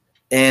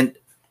 And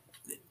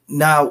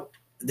now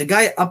the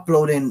guy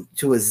uploading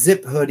to a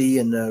Zip hoodie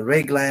and a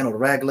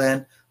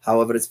Raglan,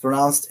 however it's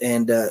pronounced,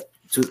 and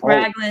to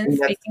Raglan,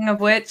 speaking of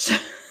which.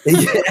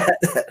 That's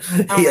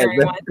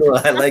cool.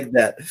 I like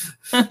that.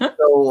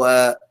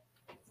 So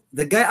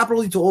the guy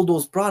uploading to all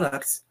those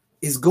products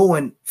is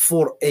going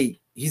for a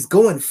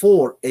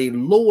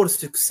lower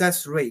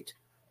success rate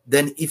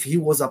than if he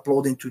was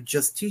uploading to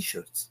just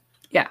t-shirts.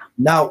 Yeah.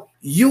 Now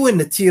you in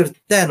the tier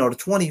 10 or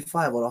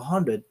 25 or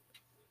 100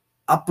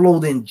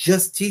 uploading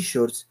just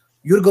t-shirts,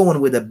 you're going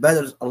with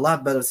a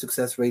lot better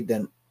success rate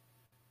than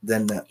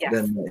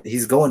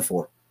he's going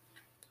for.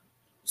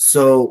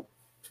 So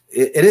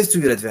it is to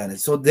your advantage.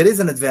 So there is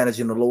an advantage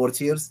in the lower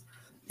tiers,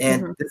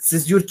 and this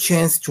is your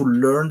chance to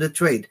learn the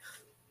trade,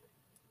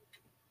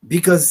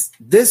 because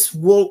this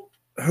will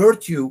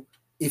hurt you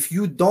if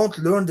you don't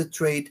learn the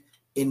trade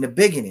in the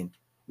beginning.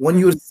 When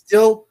you're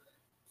still,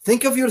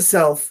 think of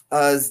yourself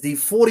as the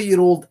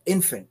 40-year-old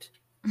infant.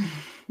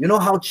 You know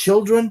how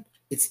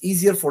it's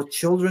easier for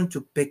children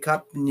to pick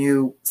up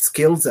new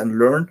skills and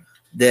learn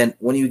than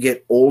when you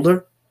get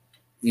older.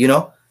 You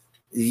know,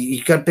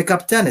 you can pick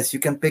up tennis, you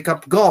can pick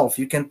up golf,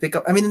 you can pick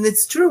up, I mean, and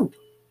it's true.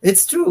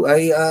 It's true.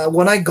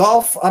 When I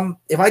golf,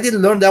 if I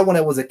didn't learn that when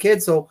I was a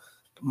kid, so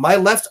my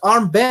left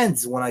arm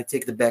bends when I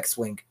take the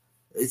backswing.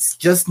 It's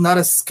just not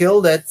a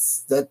skill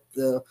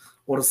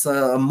or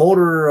a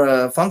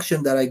motor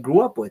function that I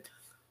grew up with.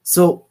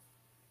 So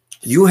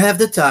you have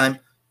the time,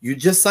 you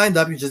just signed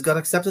up, you just got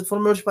accepted for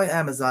Merch by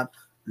Amazon,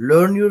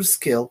 learn your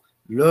skill,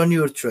 learn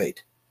your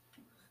trade.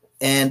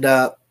 And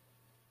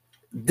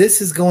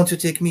this is going to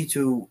take me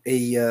to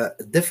a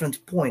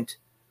different point,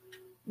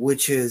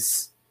 which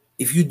is,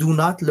 if you do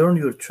not learn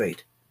your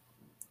trade,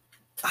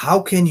 how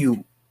can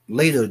you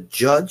later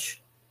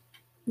judge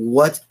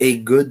what a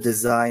good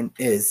design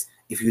is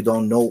if you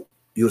don't know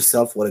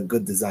yourself what a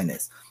good design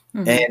is?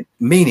 And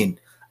meaning,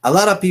 a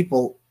lot of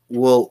people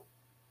will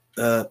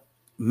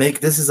make,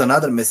 this is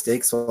another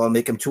mistake, so I'll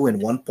make them 2 in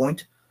 1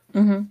 point.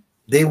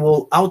 They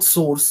will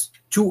outsource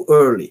too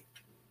early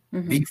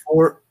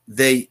before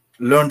they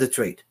learn the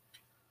trade.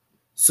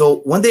 So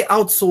when they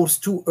outsource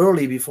too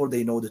early before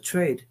they know the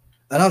trade,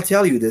 and I'll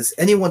tell you this,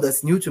 anyone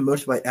that's new to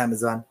Merch by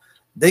Amazon,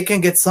 they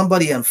can get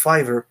somebody on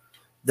Fiverr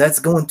that's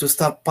going to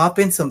start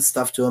popping some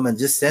stuff to them and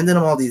just sending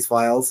them all these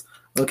files.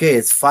 Okay,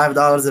 it's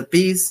 $5 a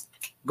piece.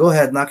 Go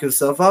ahead, knock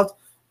yourself out.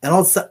 And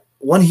also,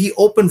 when he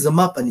opens them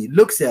up and he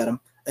looks at them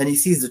and he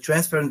sees the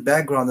transparent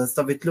background and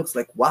stuff, it looks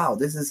like, wow,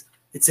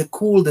 it's a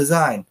cool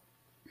design.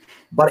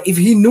 But if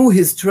he knew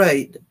his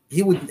trade,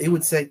 he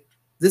would say,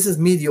 this is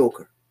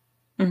mediocre.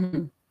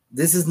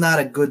 This is not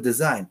a good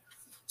design.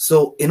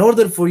 So in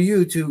order for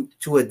you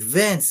to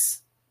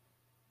advance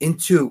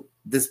into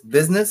this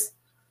business,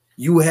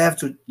 you have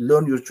to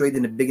learn your trade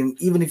in the beginning.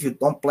 Even if you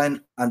don't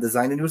plan on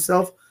designing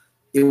yourself,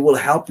 it will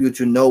help you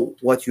to know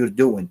what you're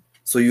doing,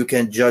 so you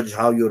can judge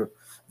how your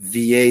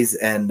VAs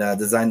and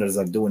designers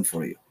are doing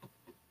for you.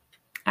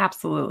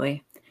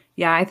 Absolutely.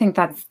 Yeah, I think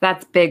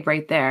that's big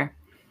right there.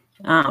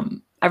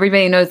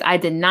 Everybody knows I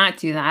did not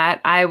do that.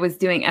 I was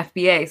doing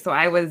FBA. So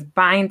I was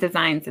buying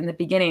designs in the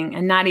beginning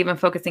and not even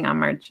focusing on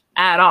merch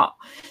at all.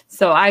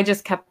 So I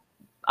just kept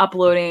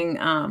uploading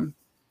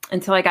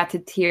until I got to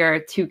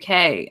tier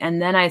 2K.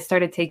 And then I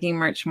started taking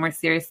merch more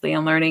seriously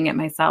and learning it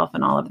myself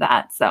and all of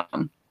that. So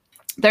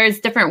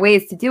there's different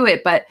ways to do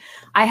it, but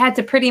I had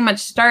to pretty much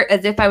start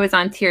as if I was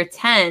on tier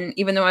 10,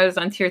 even though I was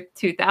on tier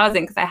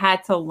 2000, because I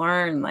had to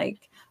learn, like,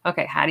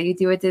 okay, how do you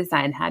do a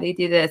design? How do you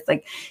do this?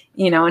 Like,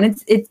 you know,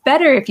 and it's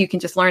better if you can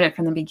just learn it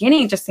from the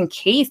beginning, just in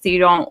case you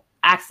don't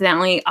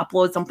accidentally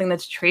upload something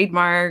that's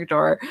trademarked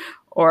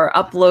or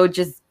upload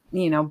just,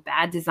 you know,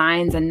 bad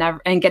designs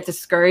and get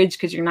discouraged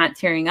because you're not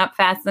tearing up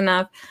fast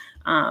enough.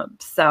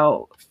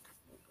 So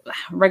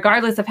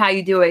regardless of how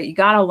you do it, you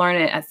got to learn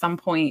it at some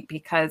point,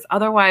 because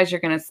otherwise you're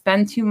going to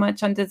spend too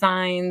much on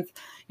designs.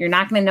 You're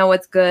not going to know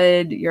what's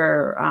good.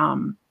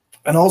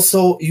 And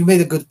also you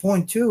made a good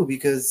point too,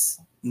 because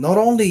not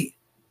only,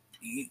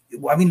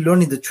 I mean,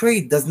 learning the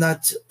trade is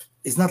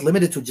not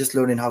limited to just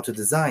learning how to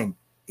design.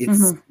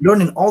 It's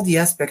learning all the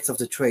aspects of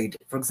the trade.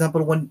 For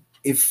example,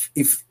 if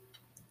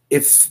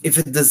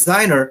a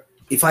designer,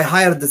 if I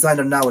hire a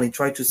designer now and he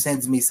tries to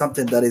send me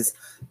something that is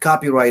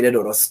copyrighted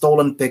or a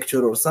stolen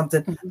picture or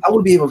something, I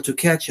will be able to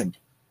catch him.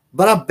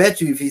 But I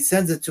bet you if he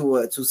sends it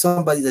to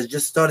somebody that's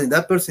just starting,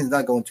 that person is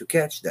not going to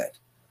catch that.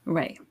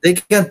 Right. They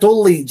can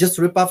totally just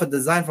rip off a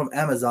design from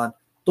Amazon,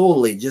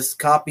 totally just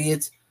copy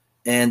it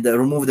and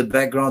remove the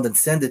background and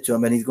send it to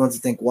him, and he's going to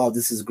think, wow,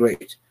 this is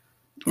great.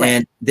 Right.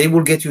 And they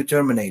will get you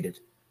terminated.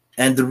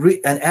 And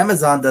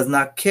Amazon does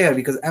not care,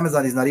 because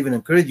Amazon is not even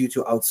encouraging you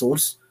to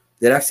outsource.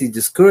 They're actually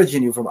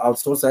discouraging you from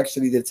outsource.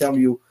 Actually, they tell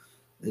you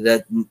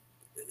that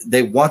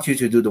they want you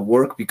to do the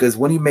work, because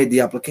when you made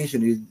the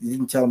application, you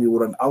didn't tell me you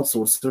were an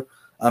outsourcer.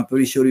 I'm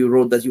pretty sure you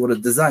wrote that you were a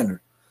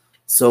designer.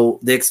 So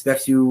they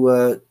expect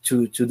you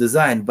to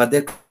design, but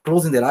they're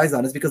closing their eyes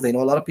on it because they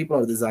know a lot of people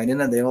are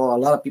designing, and they know a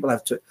lot of people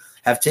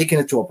have taken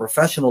it to a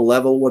professional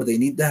level where they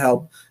need the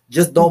help.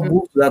 Just don't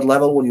move to that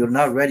level when you're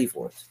not ready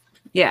for it.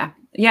 Yeah.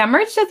 Yeah.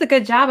 Merch does a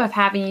good job of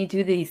having you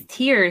do these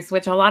tiers,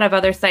 which a lot of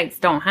other sites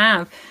don't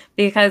have,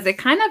 because it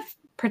kind of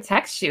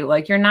protects you.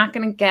 Like, you're not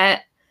going to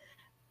get,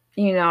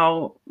 you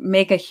know,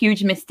 make a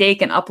huge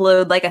mistake and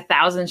upload like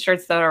 1,000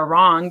 shirts that are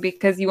wrong,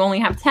 because you only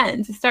have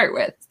 10 to start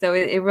with. So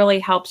it really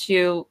helps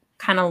you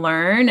kind of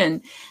learn.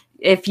 And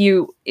if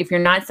you're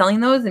not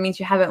selling those, it means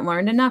you haven't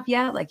learned enough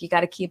yet. Like, you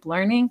got to keep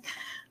learning.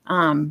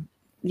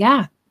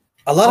 Yeah.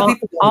 A lot of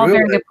people all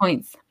very good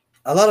points.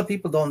 A lot of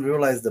people don't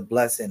realize the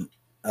blessing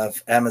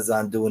of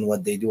Amazon doing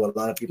what they do. A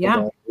lot of people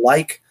don't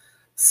like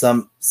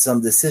some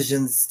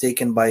decisions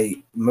taken by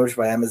Merch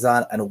by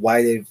Amazon and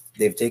why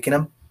they've taken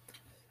them.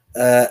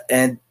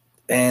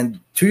 And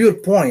to your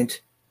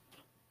point,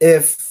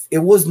 if it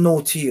was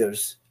no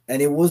tiers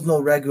and it was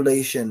no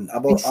regulation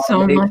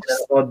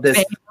about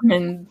this,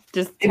 and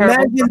just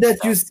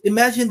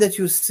imagine that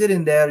you're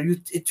sitting there.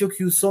 It took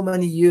you so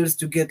many years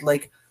to get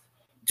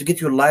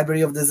your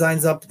library of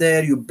designs up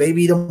there. You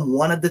baby them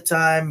one at a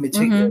time,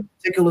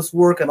 meticulous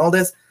work and all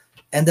this.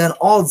 And then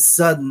all of a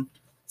sudden,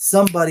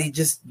 somebody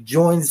just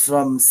joins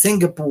from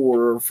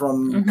Singapore or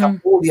from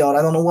Cambodia or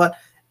I don't know what.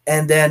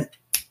 And then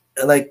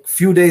like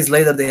few days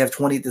later, they have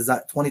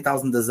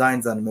 20,000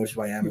 designs on Merch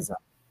by Amazon.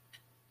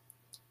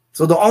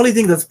 So the only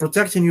thing that's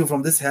protecting you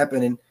from this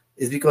happening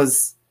is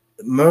because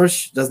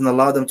Merch doesn't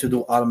allow them to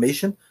do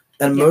automation,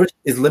 and Merch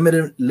is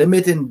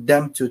limiting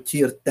them to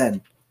tier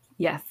 10.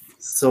 Yes.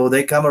 So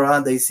they come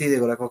around, they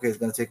go like, okay, it's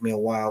going to take me a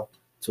while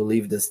to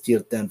leave this tier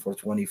 10 for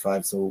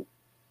 25. So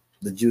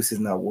the juice is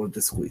not worth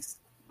the squeeze.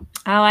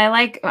 Oh, I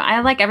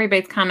like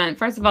everybody's comment.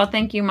 First of all,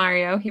 thank you,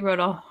 Mario. He wrote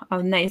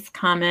a nice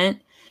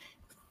comment.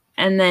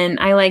 And then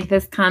I like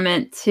this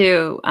comment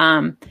too.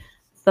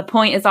 The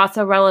point is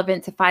also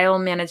relevant to file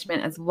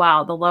management as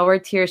well. The lower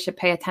tiers should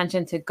pay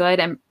attention to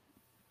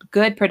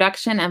good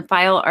production and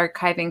file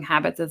archiving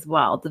habits as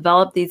well.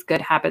 Develop these good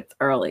habits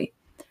early.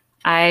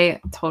 I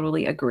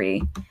totally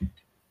agree.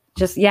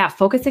 Just,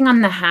 focusing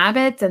on the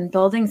habits and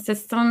building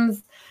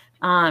systems.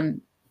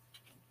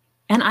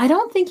 And I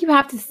don't think you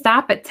have to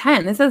stop at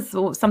 10. This is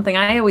something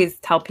I always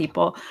tell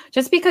people.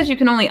 Just because you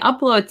can only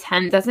upload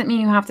 10 doesn't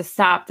mean you have to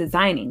stop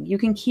designing. You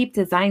can keep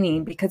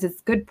designing because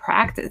it's good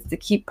practice to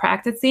keep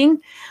practicing.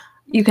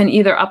 You can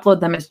either upload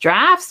them as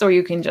drafts or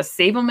you can just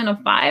save them in a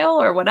file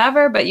or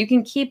whatever, but you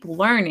can keep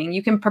learning.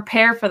 You can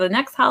prepare for the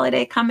next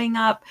holiday coming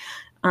up.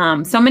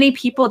 So many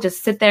people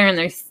just sit there and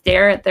they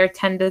stare at their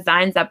 10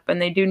 designs up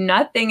and they do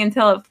nothing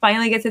until it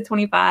finally gets to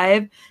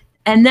 25.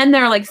 And then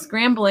they're like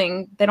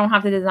scrambling. They don't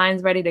have the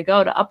designs ready to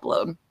go to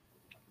upload.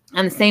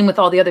 And the same with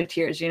all the other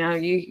tiers. You know,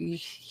 you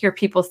hear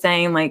people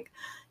saying like,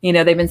 you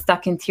know, they've been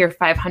stuck in tier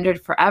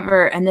 500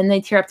 forever. And then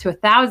they tier up to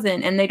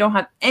 1,000 and they don't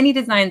have any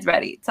designs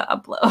ready to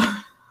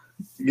upload.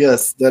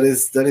 Yes, that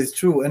is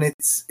true. And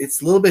it's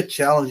a little bit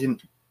challenging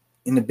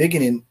in the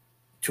beginning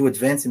to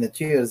advance in the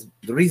tiers.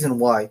 The reason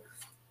why,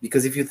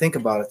 because if you think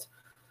about it,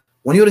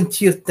 when you're in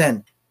tier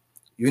 10,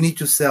 you need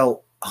to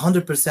sell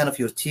 100% of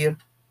your tier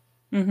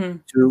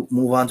to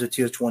move on to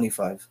tier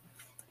 25.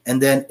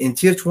 And then in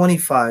tier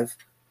 25,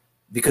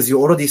 because you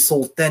already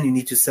sold 10, you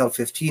need to sell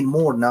 15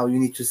 more. Now you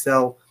need to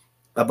sell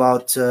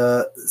about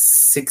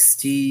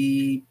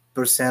 60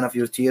 100% of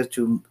your tier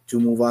to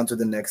move on to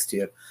the next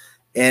tier,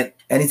 and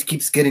it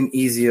keeps getting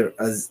easier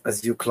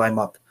as you climb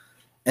up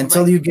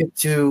until you get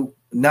to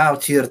now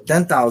tier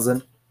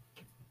 10,000,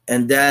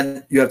 and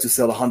then you have to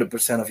sell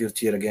 100% of your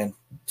tier again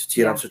to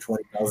tier up to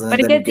 20,000. But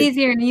it gets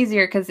easier and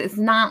easier because it's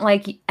not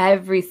like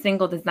every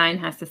single design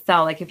has to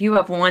sell. Like if you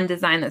have one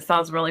design that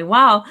sells really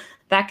well,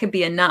 that could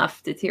be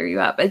enough to tier you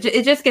up.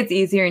 It just gets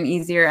easier and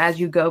easier as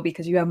you go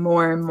because you have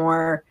more and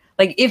more.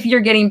 Like if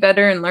you're getting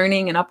better and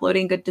learning and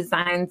uploading good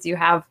designs, you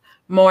have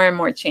more and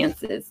more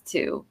chances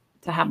to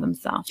have them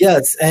sell.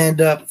 Yes,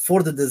 and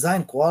for the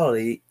design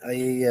quality,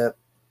 I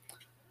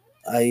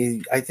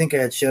think I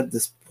had shared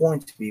this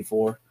point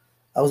before.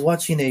 I was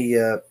watching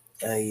a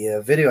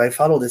video. I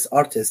follow this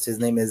artist. His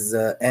name is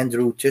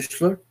Andrew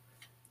Tischler.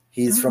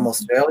 He's from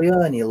Australia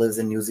and he lives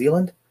in New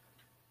Zealand.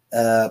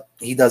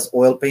 He does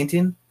oil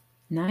painting.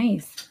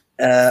 Nice.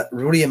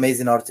 Really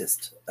amazing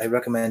artist. I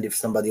recommend if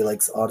somebody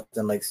likes art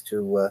and likes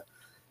to.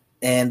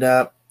 And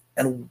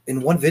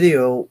in one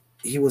video,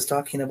 he was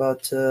talking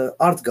about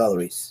art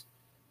galleries.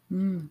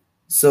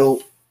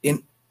 So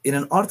in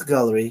an art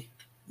gallery,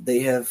 they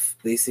have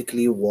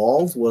basically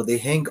walls where they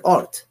hang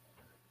art.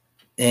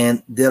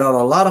 And there are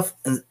a lot of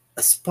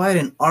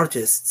aspiring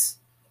artists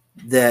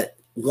that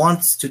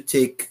wants to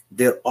take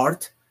their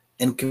art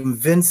and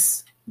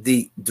convince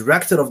the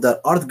director of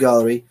that art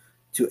gallery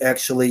to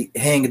actually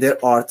hang their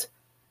art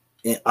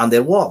on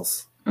their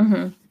walls.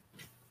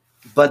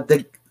 But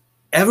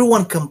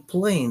everyone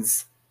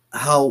complains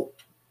how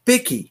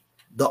picky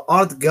the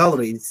art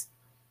galleries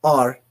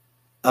are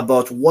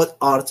about what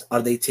art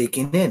are they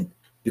taking in.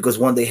 Because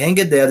when they hang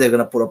it there, they're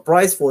gonna put a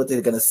price for it.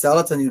 They're gonna sell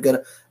it, and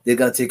they're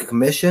gonna take a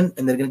commission,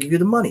 and they're gonna give you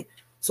the money.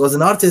 So as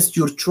an artist,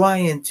 you're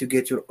trying to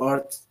get your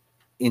art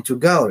into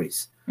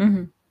galleries,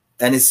 and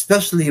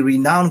especially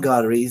renowned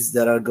galleries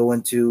that are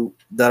going to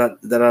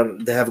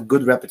they have a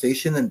good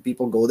reputation, and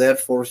people go there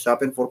for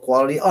shopping for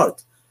quality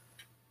art.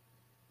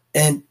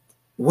 And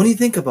when you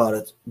think about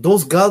it,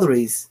 those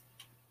galleries,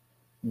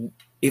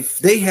 if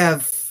they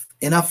have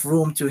enough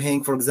room to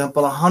hang, for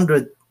example,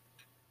 100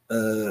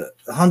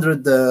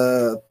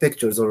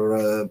 pictures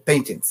or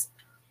paintings,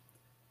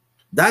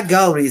 that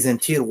gallery is in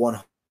tier 1,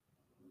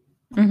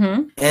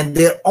 and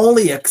they're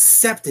only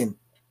accepting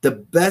the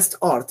best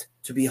art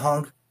to be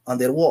hung on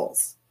their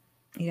walls.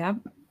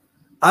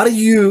 Are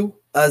you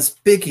as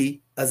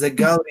picky as a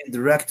gallery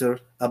director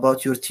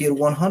about your tier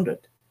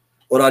 100,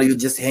 or are you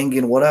just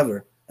hanging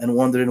whatever and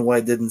wondering why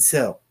it didn't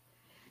sell?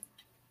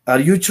 Are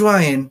you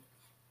trying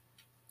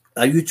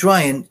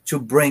to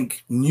bring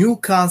new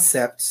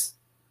concepts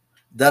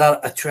that are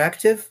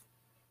attractive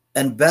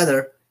and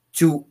better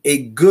to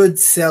a good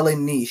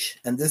selling niche?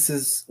 And this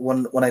is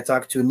when I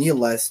talked to Neil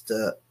last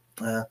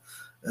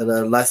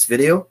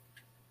video,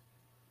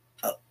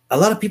 a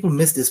lot of people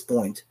miss this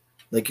point.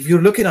 Like if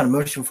you're looking at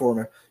Merchant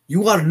Informer,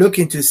 you are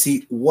looking to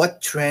see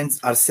what trends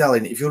are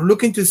selling. If you're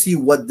looking to see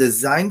what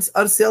designs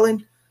are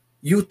selling,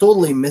 you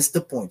totally miss the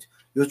point.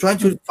 You're trying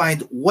to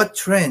find what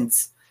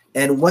trends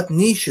and what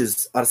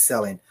niches are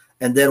selling.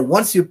 And then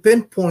once you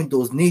pinpoint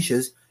those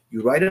niches,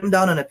 you write them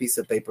down on a piece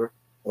of paper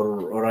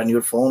or on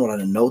your phone or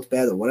on a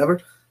notepad or whatever.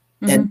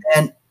 And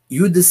then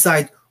you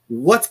decide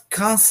what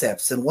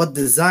concepts and what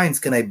designs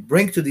can I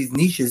bring to these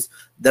niches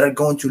that are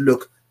going to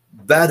look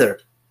better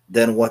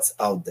than what's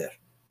out there,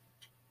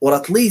 or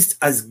at least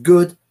as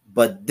good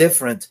but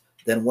different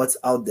than what's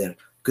out there,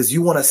 because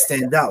you want to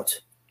stand out.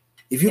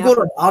 If you go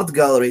to an art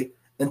gallery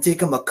and take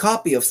them a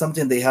copy of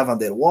something they have on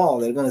their wall,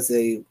 they're going to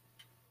say,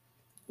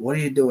 what are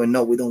you doing?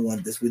 No, we don't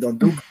want this. We don't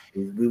do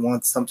copies. We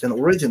want something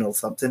original,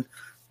 something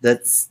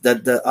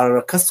that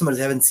our customers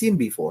haven't seen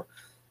before.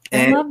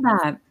 And I love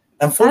that.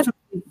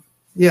 Unfortunately,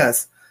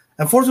 yes.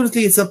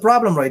 Unfortunately, it's a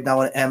problem right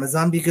now on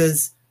Amazon,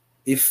 because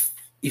if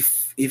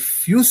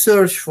you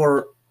search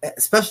for,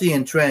 especially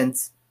in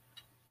trends,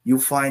 you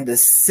find the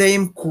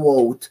same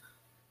quote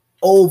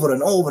over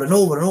and over and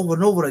over and over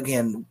and over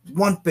again.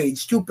 1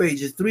 page, 2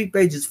 pages, 3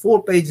 pages,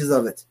 4 pages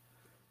of it.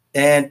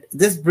 And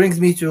this brings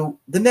me to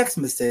the next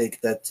mistake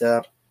that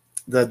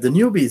the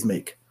newbies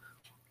make.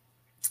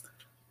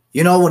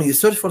 You know, when you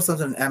search for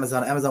something on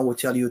Amazon, Amazon will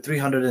tell you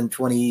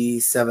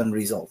 327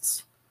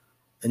 results,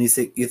 and you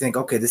think,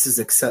 okay, this is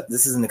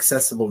an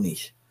accessible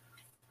niche.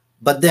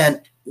 But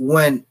then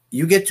when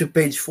you get to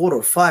page 4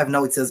 or 5,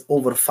 now it says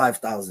over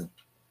 5,000.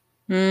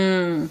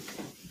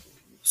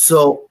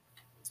 So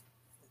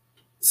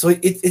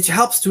it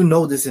helps to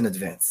know this in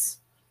advance.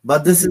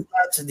 But this is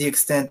not the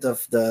extent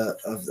of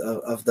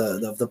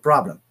the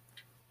problem.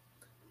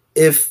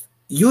 If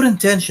your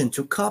intention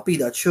to copy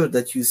that shirt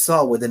that you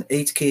saw with an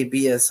 8K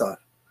BSR,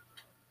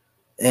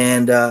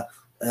 and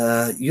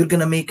you're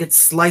gonna make it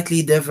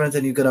slightly different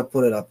and you're gonna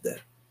put it up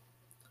there,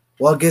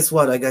 well, guess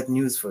what? I got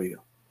news for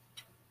you.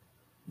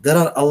 There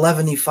are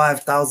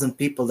 11,500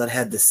 people that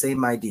had the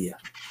same idea,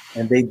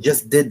 and they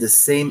just did the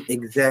same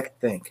exact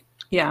thing.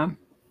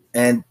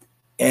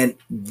 And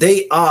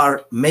they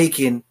are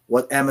making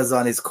what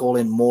Amazon is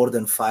calling more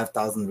than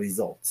 5,000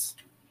 results.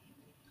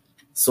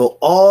 So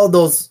all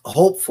those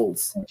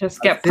hopefuls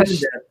just get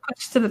pushed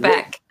to the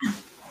back.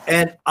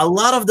 And a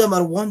lot of them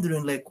are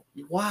wondering, like,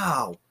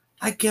 wow,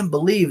 I can't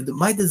believe that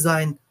my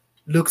design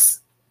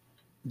looks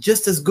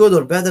just as good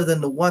or better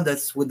than the one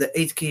that's with the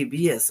 8K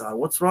BSR.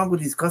 What's wrong with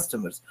these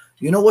customers?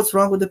 You know what's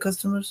wrong with the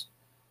customers?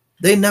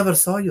 They never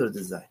saw your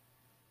design.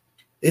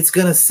 It's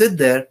going to sit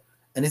there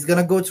and it's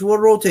going to go through a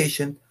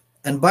rotation.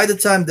 And by the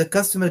time the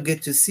customer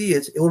get to see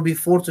it, it will be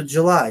 4th of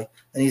July.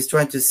 And he's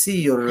trying to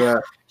see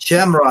your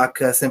Shamrock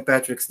St.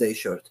 Patrick's Day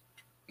shirt.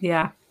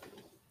 Yeah.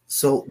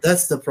 So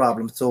that's the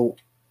problem. So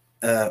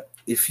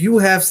if you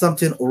have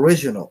something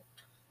original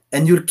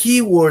and your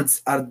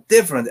keywords are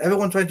different,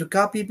 everyone trying to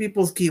copy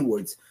people's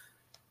keywords.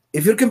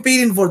 If you're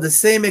competing for the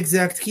same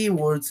exact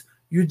keywords,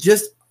 you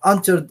just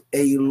entered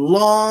a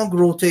long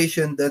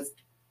rotation that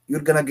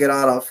you're going to get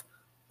out of,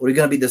 or you're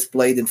going to be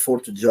displayed in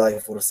 4th of July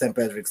for a St.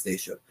 Patrick's Day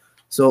shirt.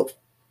 So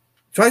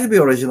try to be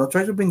original,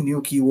 try to bring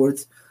new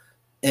keywords,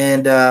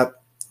 and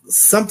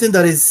something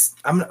that is,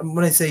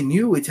 when I say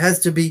new, it has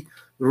to be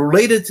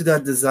related to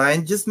that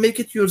design. Just make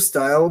it your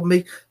style.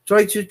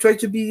 Try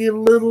to be a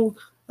little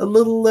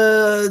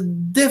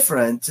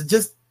different.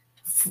 Just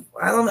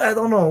I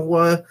don't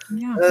know.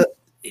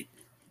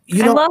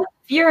 I love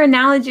your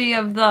analogy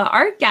of the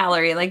art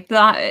gallery. Like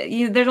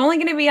there's only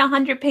going to be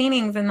 100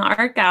 paintings in the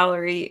art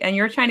gallery, and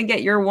you're trying to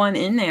get your one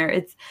in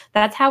there.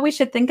 That's how we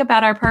should think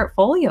about our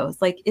portfolios.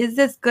 Like, is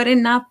this good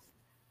enough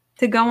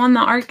to go on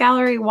the art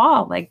gallery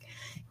wall? Like,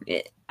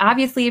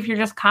 obviously, if you're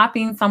just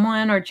copying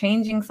someone or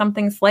changing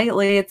something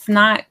slightly, it's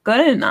not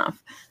good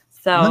enough.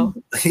 So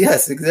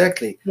yes,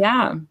 exactly.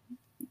 Yeah,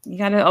 you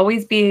got to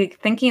always be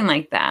thinking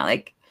like that.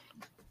 Like,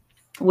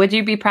 would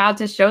you be proud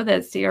to show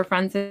this to your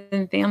friends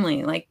and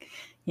family? Like,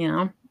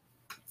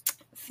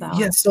 so.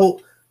 Yeah. So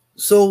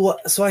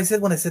I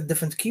said, when I said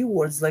different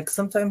keywords, like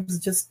sometimes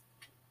just,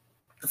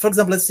 for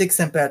example, let's take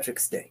St.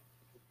 Patrick's Day.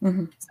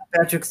 Mm-hmm. St.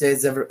 Patrick's Day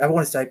is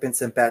everyone is typing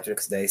St.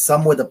 Patrick's Day,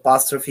 some with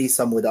apostrophe,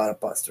 some without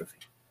apostrophe.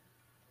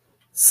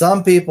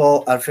 Some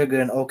people are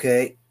figuring,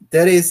 okay,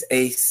 there is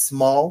a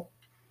small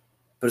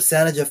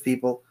percentage of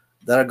people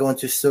that are going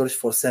to search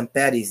for St.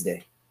 Patty's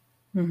Day.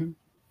 Mm-hmm.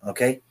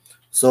 Okay.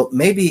 So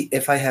maybe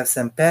if I have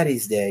St.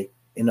 Patty's Day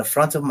in the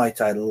front of my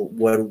title,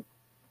 where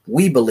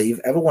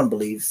everyone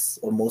believes,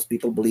 or most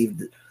people believe,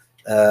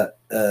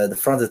 the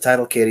front of the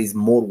title carries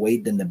more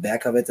weight than the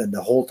back of it, and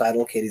the whole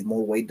title carries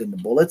more weight than the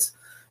bullets.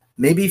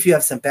 Maybe if you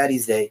have St.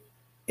 Patty's Day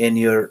in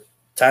your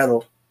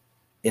title,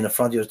 in the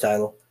front of your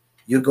title,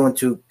 you're going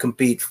to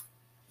compete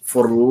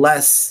for a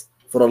less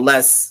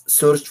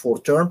searched for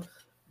term,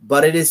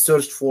 but it is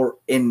searched for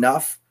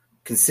enough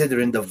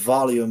considering the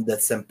volume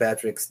that St.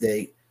 Patrick's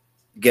Day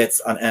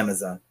gets on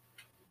Amazon.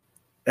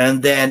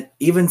 And then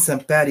even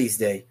St. Patty's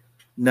Day,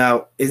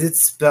 now, is it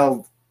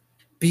spelled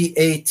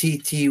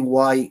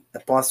Patty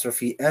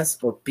apostrophe S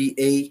or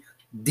Paddy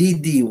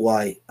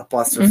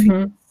apostrophe?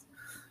 Mm-hmm.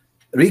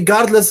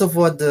 Regardless of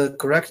what the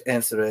correct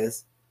answer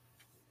is,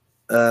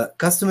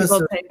 customers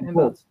search for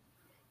both.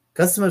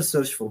 Customers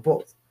search for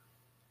both.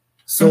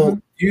 So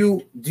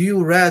do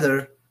you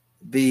rather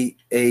be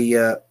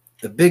a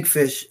big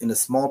fish in a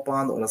small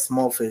pond, or a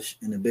small fish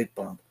in a big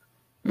pond?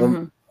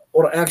 Mm-hmm.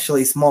 Or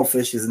actually, small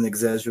fish is an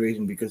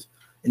exaggeration, because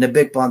in a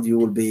big pond you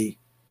will be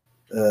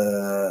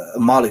a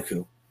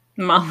molecule.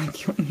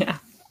 Yeah.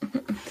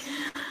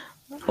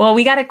 Well,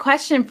 we got a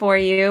question for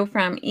you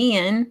from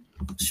Ian.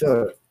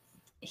 Sure.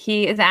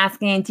 He is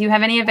asking, do you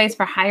have any advice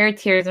for higher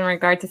tiers in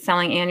regard to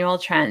selling annual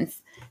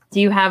trends? Do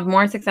you have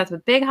more success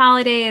with big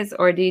holidays,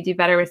 or do you do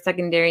better with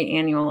secondary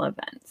annual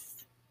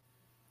events?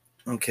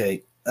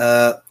 Okay.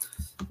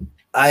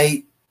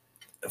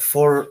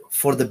 For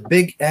the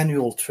big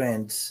annual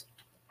trends,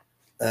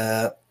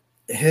 here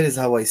is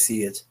how I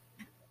see it.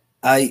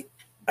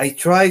 I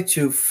try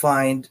to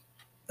find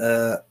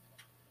a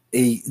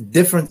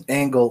different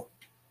angle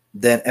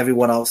than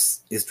everyone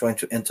else is trying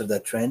to enter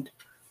that trend.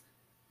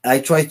 I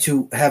try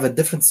to have a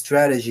different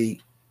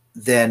strategy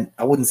than,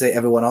 I wouldn't say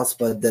everyone else,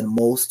 but than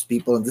most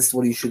people. And this is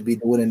what you should be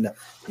doing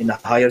in the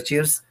higher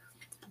tiers.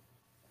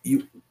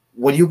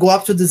 When you go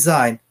up to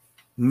design,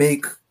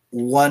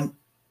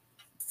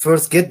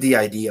 first get the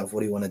idea of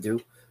what you want to do,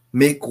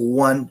 make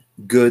one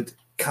good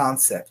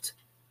concept.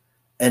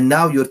 And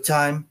now your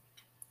time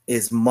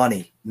is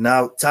money.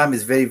 Now time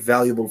is very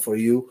valuable for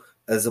you,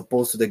 as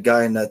opposed to the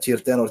guy in tier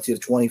 10 or tier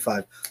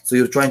 25. So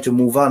you're trying to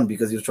move on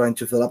because you're trying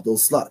to fill up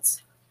those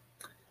slots.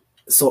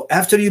 So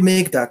after you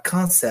make that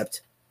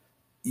concept,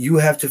 you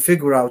have to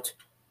figure out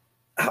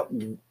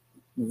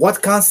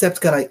what concept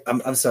can I,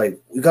 I'm sorry,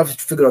 you got to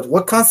figure out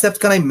what concept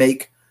can I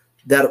make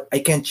that I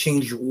can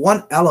change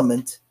one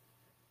element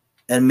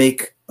and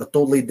make a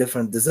totally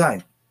different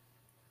design.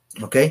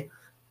 Okay.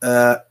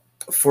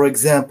 For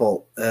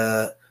example,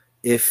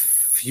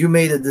 if you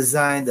made a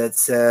design that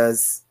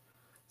says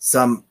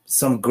some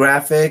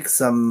graphic,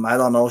 I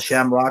don't know,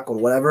 Shamrock or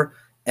whatever,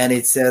 and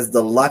it says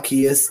the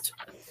luckiest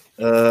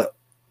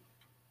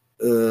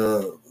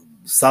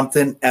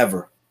something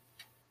ever.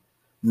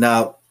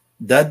 Now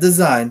that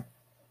design,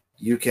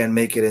 you can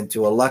make it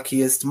into a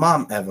luckiest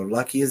mom ever,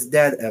 luckiest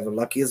dad ever,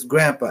 luckiest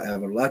grandpa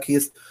ever,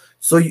 luckiest.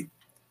 So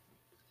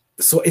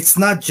it's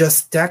not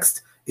just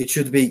text. It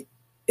should be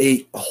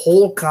a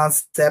whole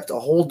concept, a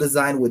whole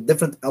design with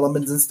different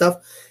elements and stuff,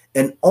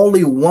 and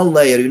only one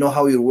layer. You know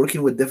how you're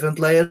working with different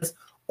layers?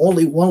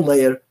 Only one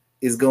layer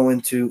is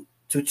going to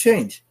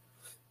change.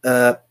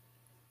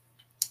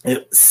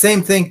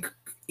 Same thing,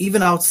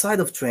 even outside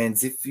of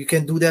trends. If you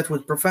can do that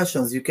with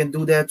professions, you can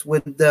do that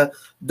with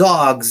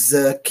dogs,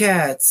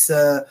 cats,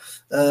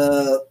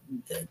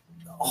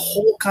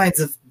 whole kinds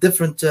of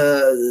different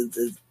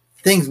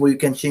things where you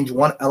can change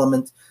one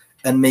element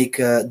and make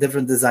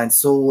different designs.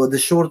 So the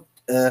short,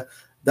 that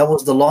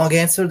was the long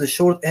answer. The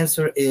short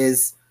answer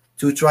is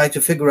to try to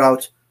figure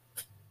out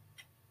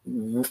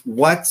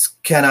what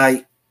can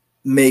I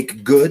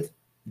make good,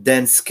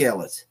 then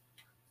scale it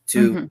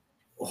to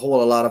a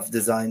whole lot of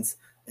designs,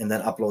 and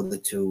then upload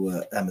it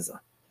to Amazon.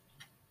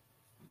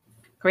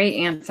 Great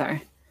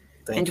answer.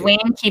 Thank you.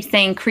 Dwayne keeps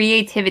saying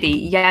creativity.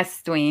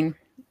 Yes, Dwayne.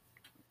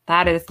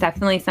 That is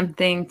definitely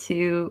something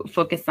to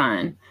focus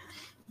on.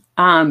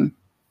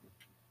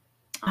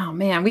 Oh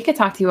man, we could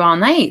talk to you all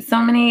night. So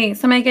many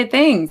good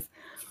things.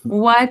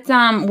 What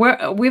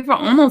we've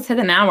almost hit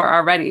an hour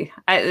already.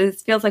 It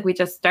feels like we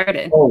just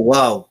started. Oh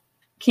wow.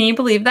 Can you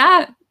believe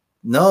that?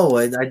 No,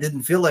 I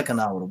didn't feel like an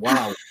hour.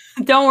 Wow.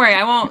 Don't worry,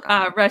 I won't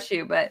rush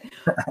you, but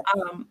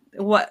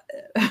what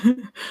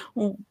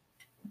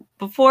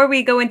before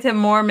we go into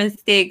more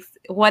mistakes,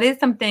 what is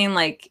something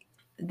like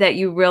that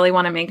you really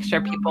want to make sure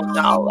people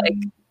know, like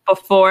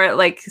before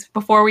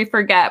we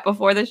forget,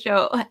 before the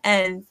show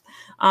ends?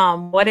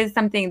 What is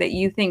something that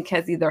you think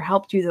has either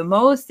helped you the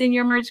most in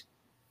your merch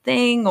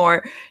thing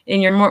or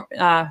in your more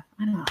I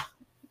don't know.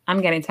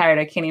 I'm getting tired.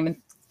 I can't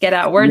even get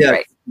out words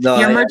right. No,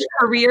 your merch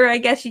career, I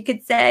guess you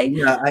could say.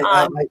 Yeah,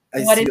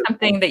 what is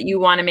something that you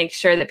want to make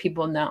sure that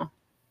people know?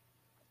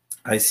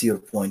 I see your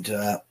point.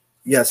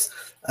 Yes.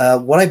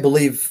 What I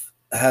believe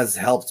has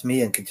helped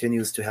me and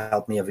continues to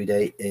help me every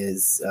day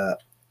is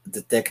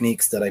the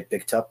techniques that I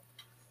picked up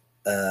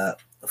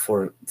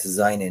for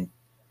designing.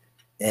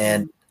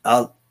 And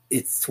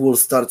it will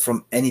start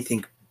from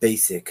anything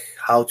basic,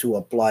 how to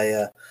apply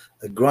a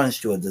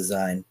grunge to a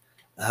design,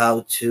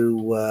 how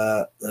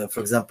to, for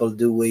example,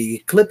 do a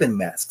clip-in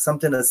mask,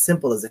 something as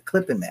simple as a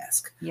clip-in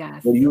mask.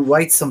 Yes. Where you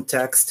write some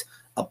text,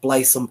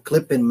 apply some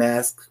clip-in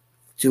mask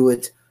to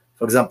it.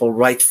 For example,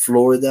 write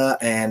Florida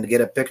and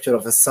get a picture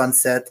of a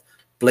sunset,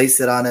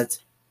 place it on it,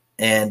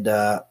 and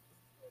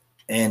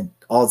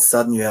all of a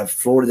sudden you have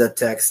Florida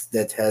text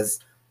that has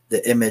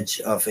the image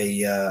of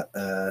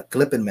a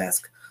clip-in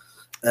mask.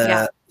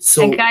 Yeah.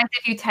 So, and guys,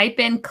 if you type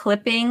in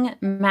clipping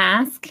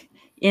mask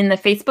in the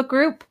Facebook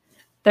group,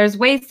 there's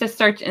ways to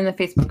search in the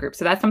Facebook group.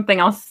 So that's something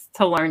else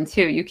to learn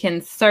too. You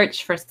can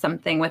search for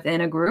something within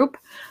a group.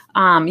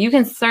 You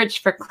can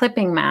search for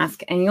clipping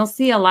mask and you'll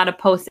see a lot of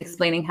posts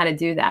explaining how to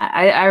do that.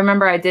 I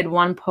remember I did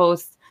one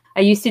post. I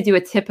used to do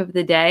a tip of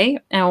the day.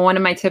 And one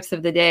of my tips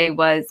of the day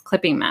was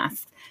clipping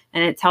mask.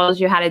 And it tells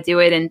you how to do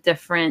it in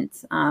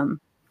different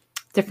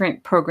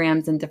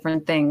programs and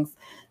different things.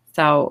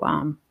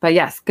 So, but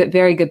yes, good,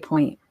 very good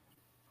point.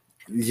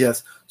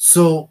 Yes.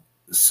 So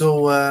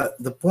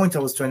the point I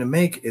was trying to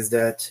make is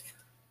that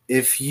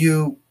if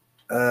you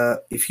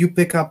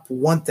pick up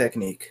one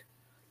technique,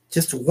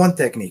 just one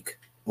technique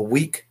a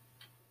week,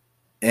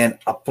 and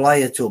apply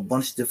it to a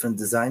bunch of different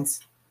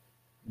designs,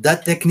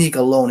 that technique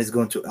alone is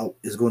going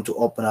to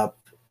open up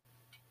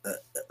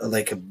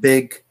like a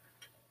big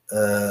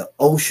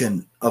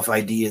ocean of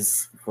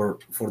ideas for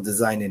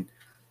designing.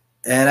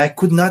 And I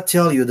could not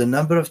tell you the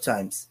number of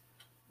times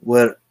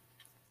where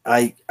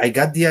I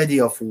got the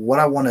idea of what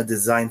I want to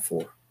design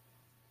for,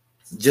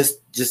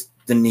 just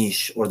the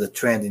niche or the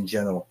trend in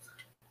general,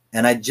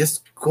 and I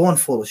just go on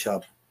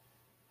Photoshop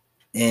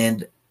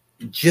and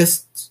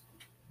just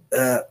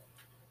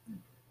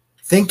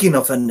thinking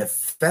of an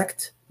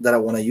effect that I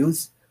want to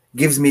use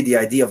gives me the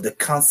idea of the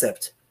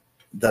concept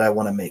that I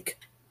want to make.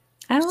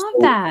 I love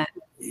that.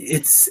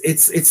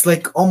 It's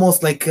like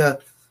almost like a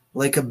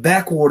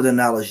backward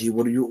analogy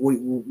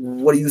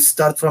where you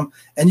start from,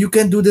 and you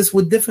can do this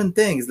with different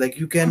things. Like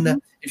you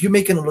can if you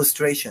make an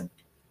illustration,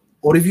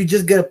 or if you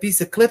just get a piece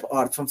of clip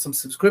art from some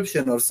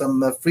subscription or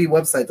some free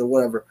website or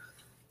whatever.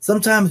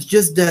 Sometimes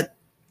just that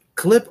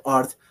clip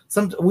art.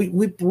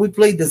 We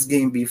played this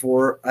game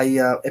before.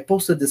 I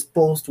posted this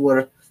post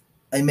where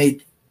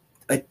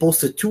I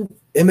posted two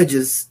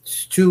images,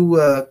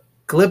 two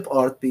clip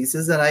art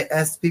pieces, and I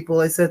asked people.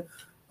 I said,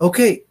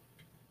 "Okay,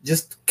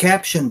 just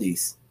caption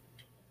these."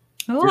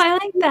 Oh, I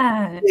like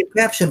that. A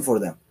caption for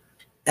them,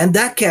 and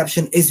that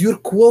caption is your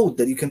quote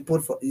that you can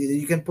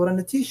put on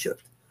a T-shirt.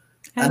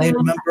 And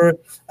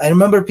I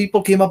remember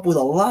people came up with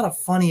a lot of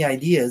funny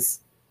ideas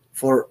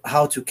for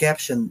how to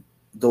caption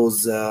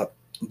those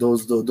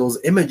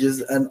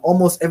images, and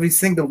almost every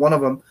single one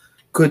of them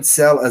could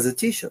sell as a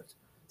T-shirt.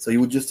 So you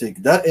would just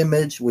take that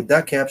image with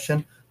that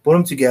caption, put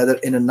them together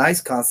in a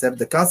nice concept.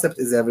 The concept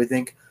is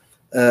everything.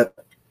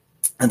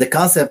 And the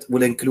concept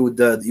will include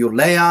your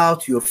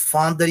layout, your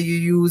font that you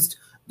used,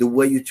 the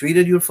way you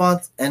treated your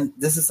font. And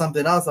this is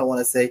something else I want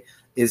to say,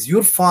 is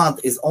your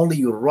font is only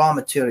your raw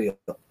material.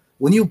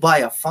 When you buy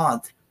a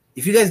font,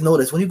 if you guys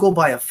notice, when you go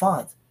buy a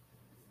font,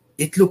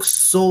 it looks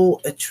so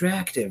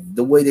attractive,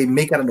 the way they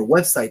make it on the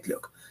website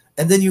look.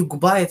 And then you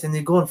buy it and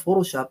you go on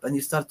Photoshop and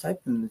you start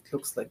typing and it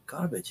looks like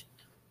garbage.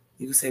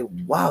 You say,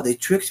 wow, they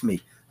tricked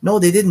me. No,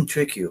 they didn't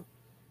trick you.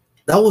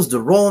 That was the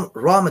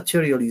raw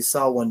material you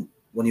saw when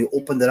you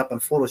opened it up in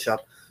Photoshop.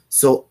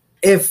 So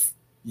if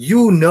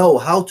you know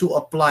how to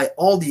apply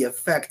all the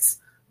effects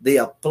they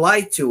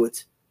applied to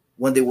it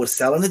when they were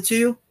selling it to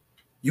you,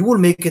 you will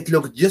make it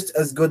look just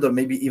as good or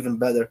maybe even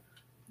better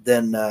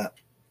than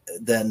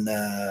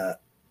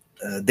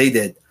they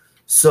did.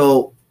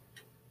 So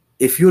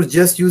if you're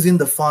just using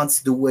the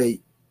fonts the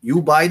way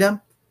you buy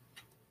them,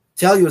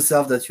 tell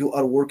yourself that you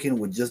are working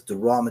with just the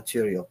raw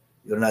material.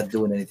 You're not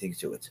doing anything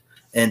to it.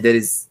 And there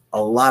is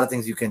a lot of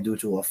things you can do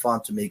to a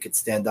font to make it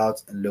stand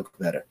out and look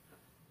better.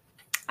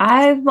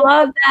 I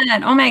love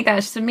that. Oh my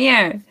gosh,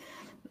 Samir,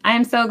 I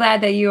am so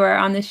glad that you are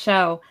on the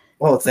show.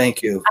 Oh,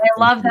 thank you. I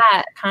love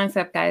that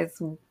concept,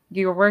 guys.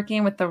 You're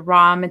working with the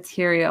raw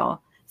material.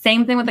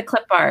 Same thing with the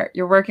clip art.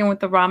 You're working with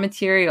the raw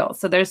material.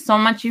 So there's so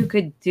much you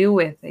could do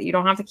with it. You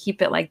don't have to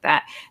keep it like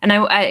that. And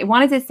I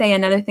wanted to say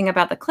another thing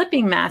about the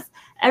clipping mask.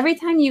 Every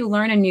time you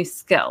learn a new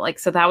skill, like,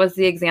 so that was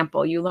the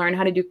example, you learn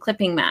how to do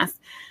clipping masks.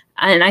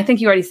 And I think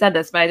you already said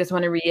this, but I just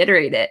want to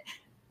reiterate it.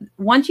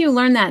 Once you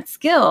learn that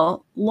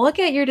skill, look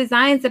at your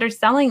designs that are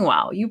selling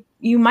well.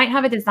 You might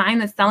have a design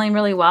that's selling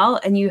really well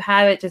and you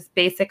have it just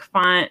basic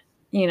font,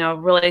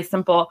 really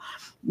simple.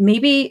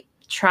 Maybe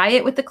try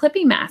it with the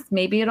clipping mask.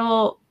 Maybe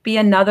it'll be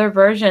another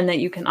version that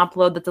you can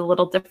upload that's a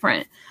little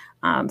different.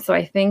 So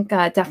I think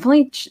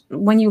definitely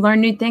when you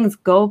learn new things,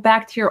 go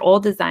back to your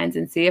old designs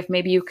and see if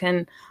maybe you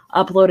can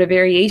upload a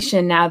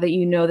variation now that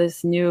you know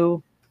this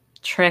new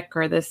trick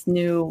or this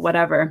new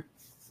whatever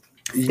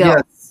skill.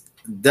 Yes,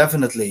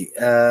 definitely.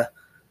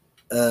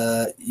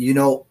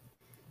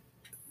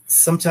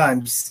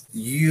 Sometimes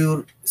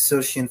you're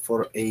searching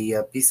for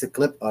a piece of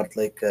clip art,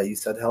 like you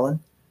said, Helen,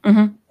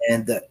 mm-hmm.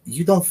 and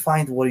you don't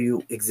find what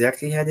you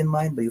exactly had in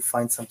mind, but you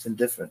find something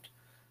different.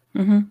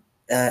 Mm-hmm.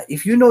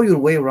 If you know your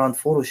way around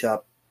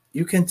Photoshop,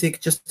 you can take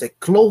just a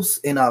close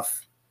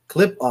enough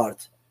clip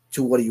art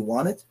to what you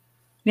wanted.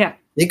 Yeah.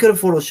 Take it to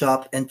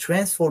Photoshop and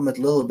transform it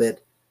a little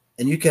bit,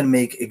 and you can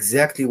make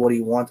exactly what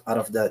you want out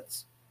of that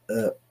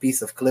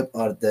piece of clip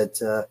art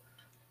that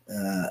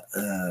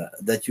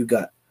you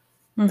got.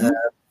 Mm-hmm.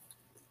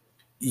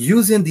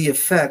 Using the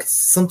effects,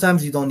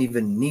 sometimes you don't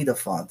even need a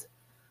font.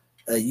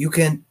 You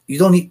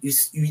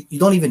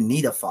don't even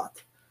need a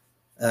font.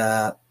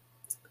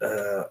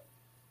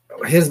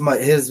 Here's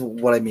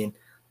what I mean.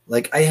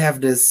 Like, I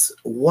have this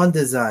one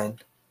design.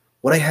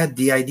 What I had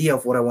the idea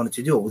of what I wanted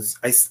to do was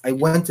I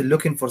went to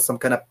looking for some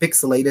kind of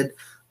pixelated,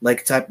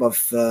 like, type of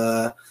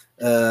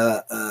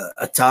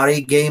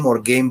Atari game or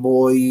Game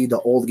Boy, the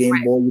old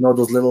Game Boy,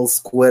 those little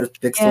square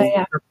pixels.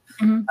 Yeah.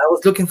 Mm-hmm. I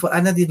was looking for,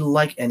 and I didn't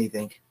like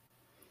anything.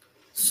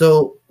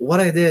 So what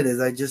I did is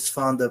I just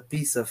found a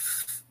piece of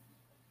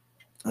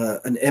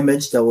an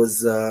image that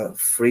was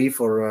free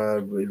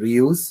for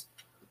reuse.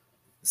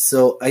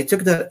 So I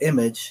took that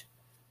image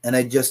and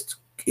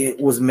it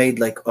was made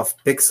like of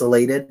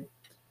pixelated.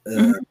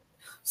 Mm-hmm.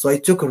 So I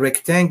took a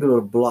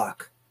rectangular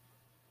block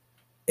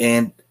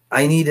and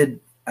I needed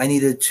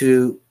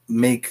to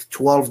make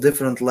 12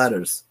 different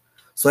letters.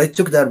 So I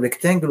took that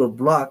rectangular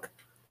block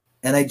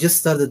and I just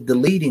started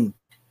deleting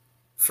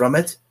from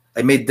it.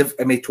 I made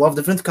 12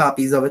 different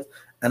copies of it,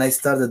 and I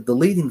started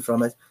deleting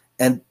from it,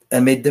 and I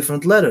made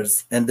different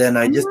letters, and then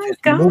I just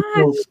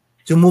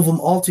move them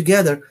all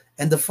together.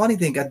 And the funny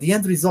thing, at the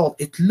end result,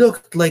 it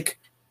looked like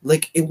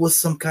it was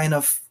some kind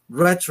of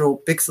retro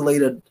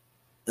pixelated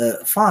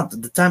font.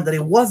 At the time that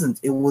it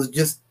wasn't. It was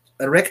just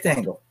a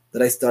rectangle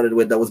that I started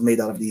with that was made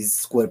out of these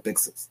square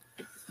pixels.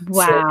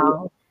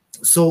 Wow.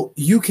 So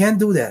you can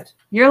do that.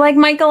 You're like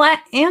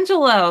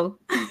Michelangelo.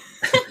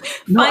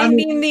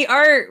 Finding the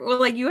art.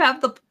 Well, like, you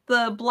have the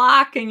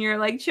block and you're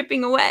like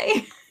chipping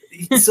away.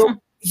 So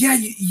yeah,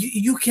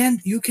 you can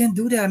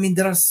do that. I mean,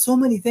 there are so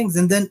many things.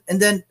 And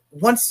then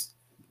once,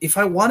 if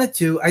I wanted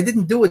to, I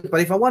didn't do it, but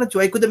if I wanted to,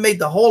 I could have made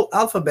the whole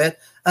alphabet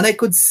and I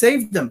could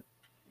save them.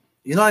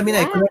 You know what I mean?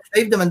 Yeah. I could have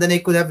saved them and then I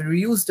could have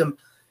reused them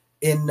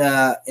in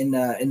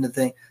the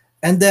thing.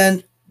 And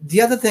then the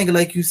other thing,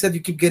 like you said,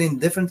 you keep getting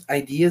different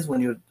ideas when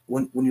you're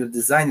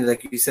designing.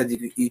 Like you said,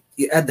 you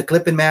add the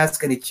clipping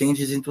mask and it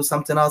changes into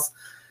something else.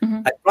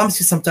 Mm-hmm. I promise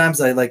you,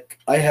 sometimes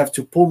I have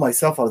to pull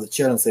myself out of the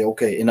chair and say,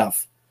 okay,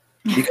 enough.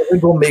 Because I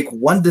go make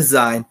one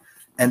design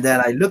and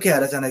then I look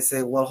at it and I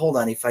say, well, hold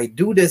on. If I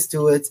do this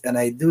to it and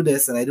I do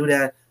this and I do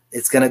that,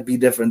 it's going to be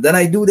different. Then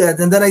I do that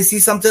and then I see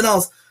something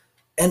else.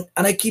 And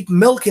I keep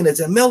milking it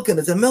and milking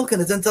it and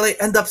milking it until I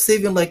end up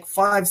saving like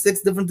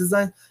 5-6 different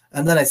designs.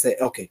 And then I say,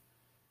 okay,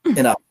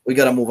 enough. We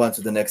got to move on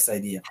to the next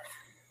idea.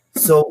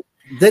 So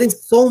there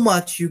is so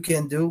much you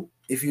can do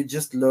if you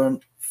just learn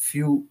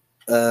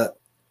a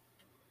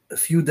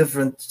few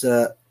different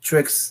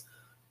tricks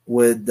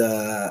with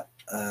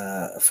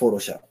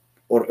Photoshop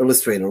or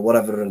Illustrator,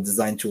 whatever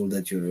design tool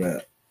that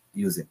you're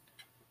using.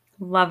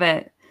 Love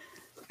it.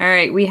 All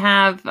right. We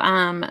have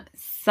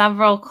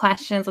several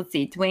questions. Let's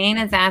see. Dwayne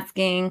is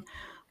asking,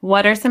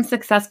 What are some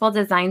successful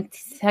design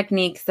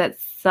techniques that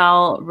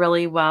sell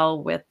really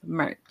well with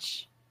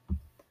merch?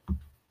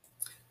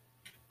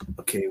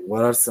 Okay,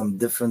 what are some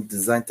different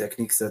design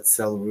techniques that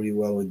sell really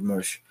well with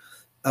merch?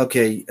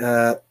 Okay,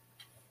 I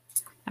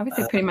would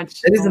say pretty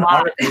much there a is an lot.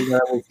 article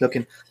that I was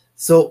looking.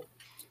 So,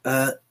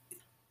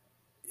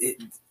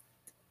 it,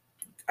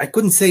 I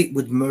couldn't say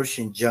with merch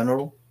in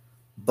general,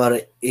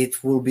 but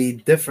it will be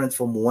different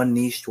from one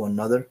niche to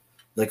another.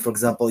 Like, for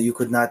example, you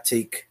could not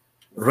take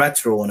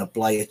retro and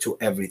apply it to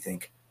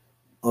everything,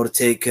 or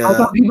take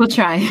Although people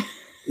try.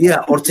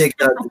 yeah, or take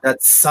that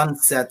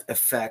sunset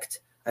effect.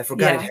 I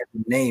forgot it Yeah. has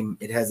a name.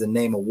 It has a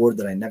name, a word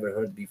that I never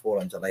heard before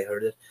until I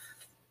heard it.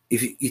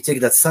 If you take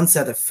that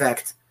sunset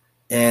effect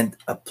and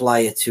apply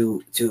it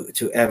to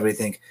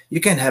everything, you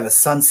can have a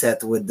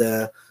sunset with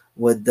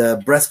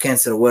the breast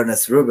cancer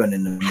awareness ribbon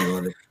in the middle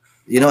of it.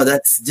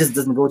 That just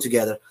doesn't go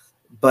together.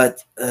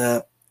 But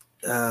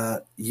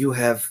you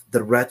have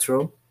the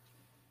retro,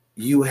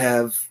 you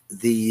have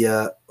the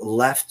uh,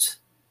 Left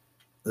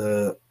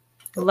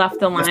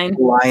aligned.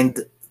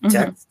 aligned Mhm.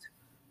 text,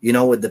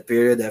 with the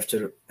period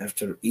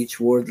after each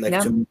word, like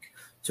Yeah.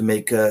 to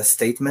make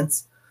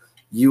statements.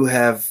 You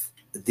have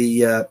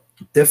the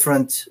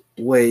different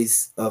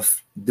ways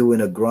of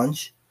doing a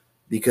grunge,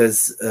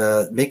 because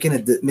making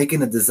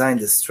a design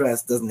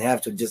distress doesn't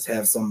have to just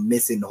have some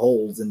missing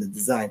holes in the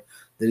design.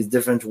 There is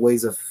different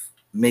ways of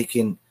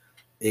making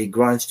a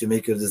grunge to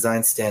make your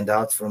design stand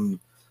out from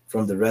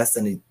the rest,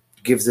 and it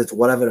gives it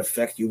whatever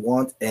effect you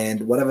want,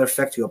 and whatever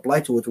effect you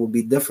apply to it will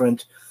be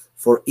different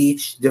for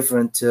each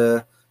different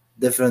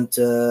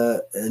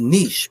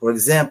niche. For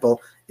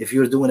example, if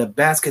you're doing a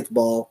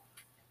basketball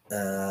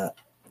uh,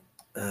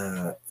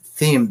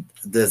 themed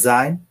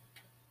design,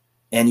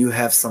 and you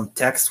have some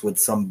text with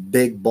some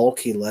big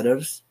bulky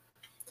letters,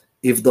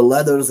 if the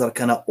letters are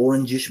kind of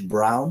orangish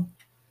brown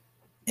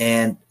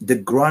and the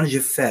grunge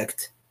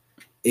effect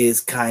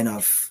is kind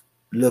of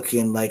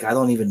looking like, I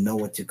don't even know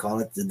what to call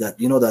it,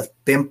 that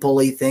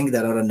pimply thing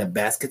that are on the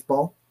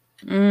basketball,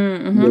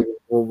 Mm-hmm.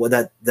 or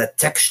that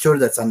texture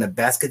that's on the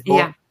basketball.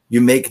 Yeah.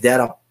 You make that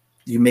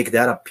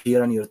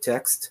appear on your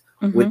text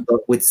Mm-hmm.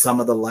 with some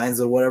of the lines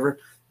or whatever.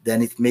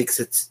 Then it makes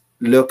it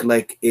look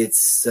like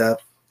it's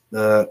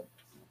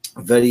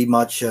very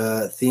much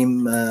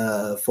theme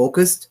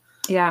focused.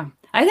 Yeah.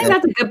 I think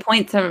that's a good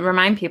point to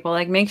remind people.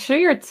 Like, make sure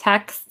your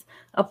text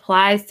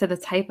applies to the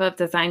type of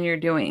design you're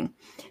doing.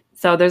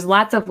 So there's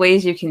lots of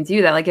ways you can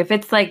do that. Like, if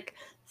it's like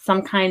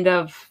some kind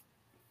of,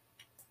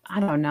 I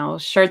don't know,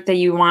 shirt that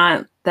you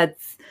want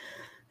that's,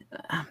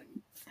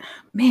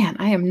 man,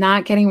 I am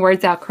not getting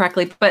words out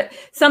correctly, but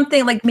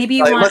something like maybe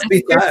you want must a be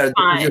script tired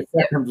font. your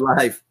second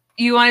life.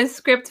 You want a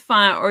script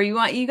font, or you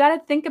got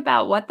to think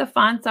about what the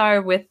fonts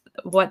are with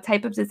what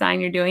type of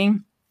design you're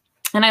doing.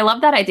 And I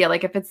love that idea.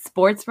 Like, if it's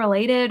sports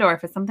related or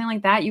if it's something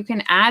like that, you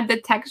can add the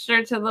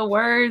texture to the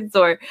words,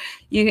 or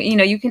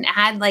you can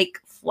add like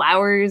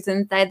flowers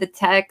inside the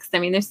text. I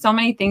mean, there's so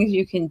many things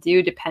you can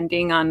do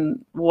depending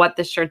on what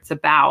the shirt's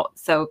about.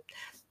 So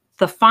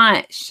the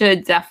font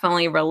should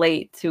definitely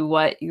relate to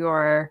what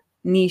your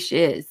niche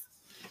is.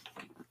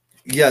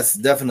 Yes,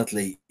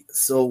 definitely.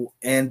 So,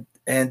 and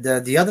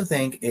the other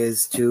thing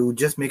is to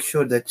just make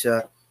sure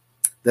that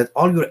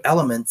all your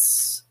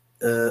elements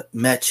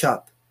match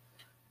up.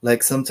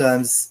 Like,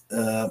 sometimes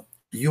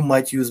you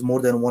might use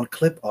more than one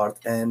clip art,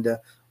 and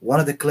one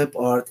of the clip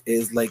art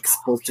is like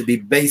supposed to be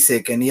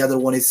basic, and the other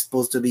one is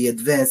supposed to be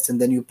advanced,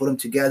 and then you put them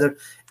together,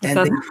 and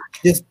they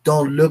just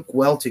don't look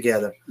well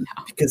together. No.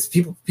 Because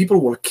people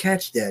will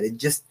catch that it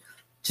just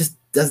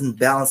doesn't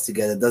balance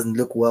together, doesn't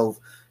look well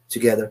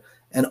together.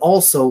 And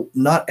also,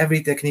 not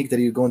every technique that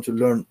you're going to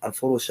learn on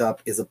Photoshop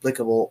is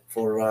applicable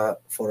for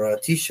a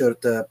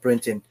t-shirt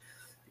printing,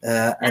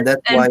 and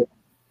that's why.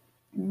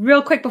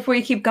 Real quick before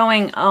you keep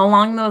going,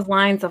 along those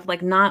lines of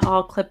like, not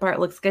all clip art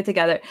looks good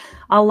together.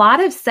 A lot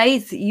of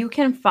sites, you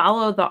can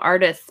follow the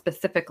artist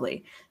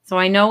specifically. So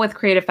I know with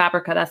Creative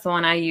Fabrica, that's the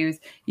one I use,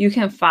 you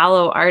can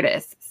follow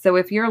artists. So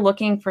if you're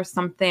looking for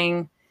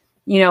something,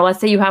 let's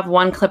say you have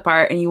one clip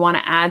art and you want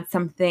to add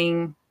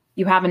something,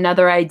 you have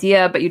another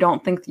idea, but you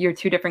don't think your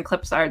two different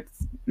clip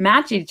arts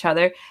match each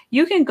other,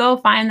 you can go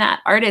find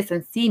that artist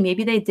and see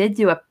maybe they did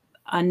do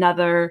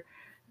another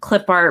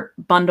clip art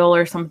bundle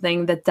or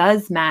something that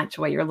does match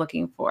what you're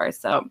looking for.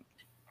 So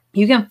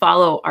you can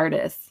follow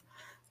artists.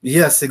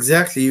 Yes,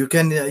 exactly. You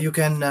can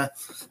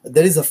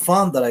there is a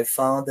font that I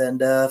found,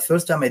 and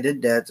first time I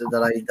did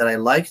that I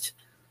liked,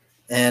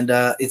 and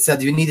it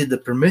said you needed the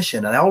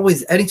permission. And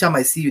anytime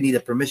I see you need a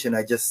permission,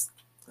 I just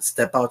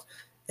step out.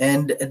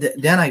 And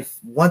then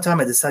one time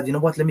I decided, you know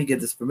what, let me get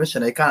this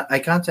permission. I found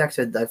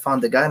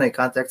the guy, and I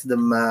contacted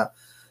him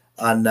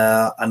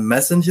on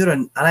Messenger,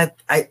 and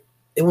I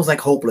it was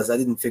like hopeless. I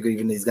didn't figure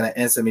even he's gonna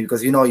answer me,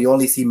 because you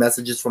only see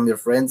messages from your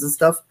friends and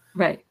stuff.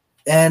 Right.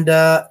 And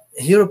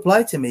he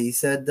replied to me. He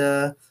said,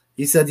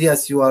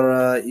 yes, you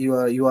are.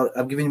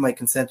 I'm giving you my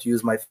consent to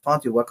use my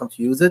font. You're welcome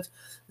to use it.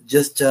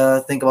 Just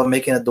think about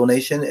making a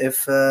donation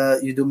if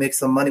you do make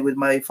some money with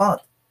my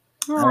font.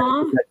 And I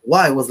was like,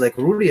 wow, it was like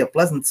really a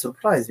pleasant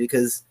surprise,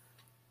 because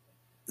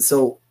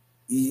so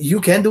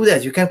you can do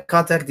that. You can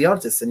contact the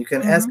artist and you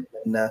can ask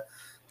them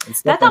and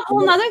stuff. That's a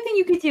whole nother thing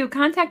you could do.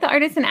 Contact the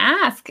artist and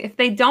ask if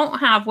they don't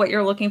have what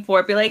you're looking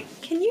for. Be like,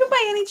 can you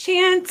by any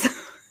chance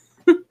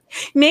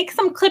make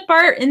some clip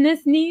art in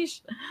this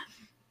niche?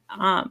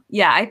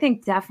 Yeah, I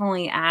think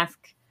definitely ask.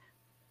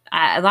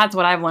 That's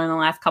what I've learned in the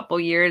last couple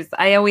of years.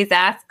 I always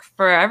ask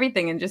for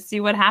everything and just see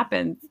what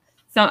happens.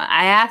 So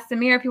I asked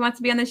Amir if he wants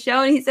to be on the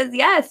show, and he says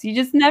yes. You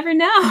just never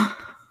know.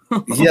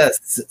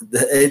 Yes,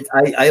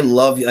 I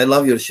love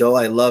your show.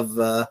 I love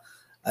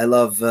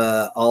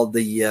all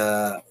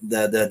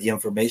the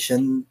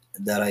information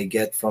that I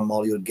get from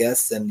all your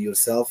guests and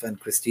yourself and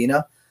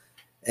Christina,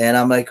 and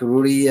I'm like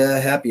really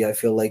happy. I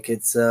feel like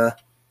it's an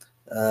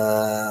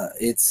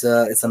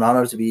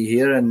honor to be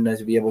here and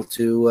to be able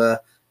to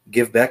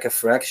give back a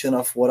fraction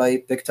of what I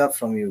picked up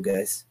from you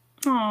guys.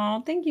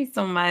 Oh, thank you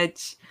so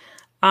much.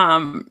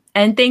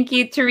 And thank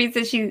you,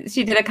 Teresa.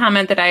 She did a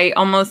comment that I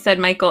almost said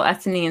Michael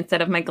Essany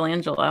instead of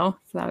Michelangelo.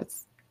 So that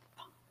was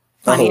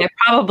funny. I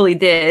probably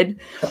did.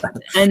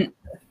 And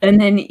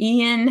then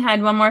Ian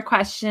had one more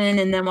question,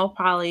 and then we'll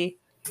probably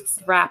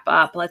wrap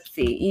up. Let's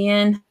see.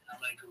 Ian,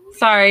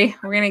 sorry,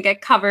 we're going to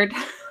get covered.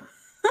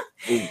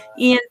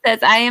 Ian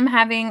says, I am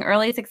having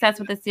early success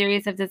with a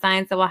series of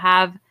designs that will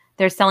have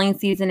their selling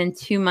season in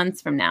 2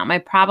 months from now. My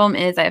problem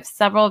is I have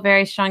several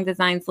very strong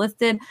designs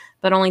listed,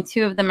 but only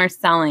 2 of them are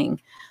selling.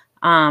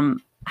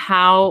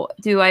 How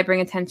do I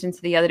bring attention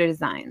to the other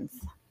designs?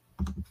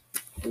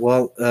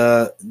 Well,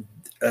 there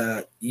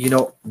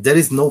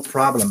is no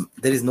problem.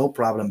 There is no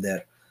problem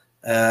there.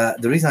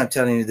 The reason I'm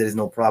telling you there is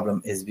no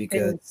problem is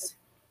because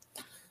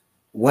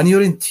when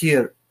you're in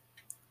tier,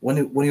 when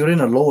you're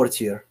in a lower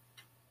tier,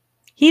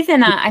 he's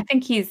in I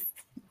think he's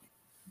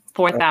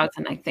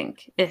 4,000, I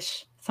think,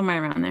 ish,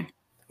 somewhere around there.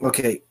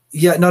 Okay.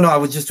 Yeah, no, I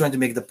was just trying to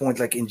make the point,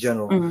 like in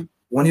general,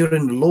 when you're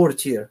in the lower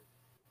tier,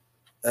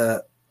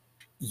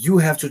 you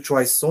have to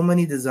try so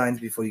many designs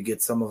before you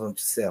get some of them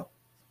to sell,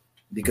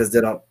 because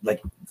there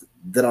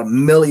are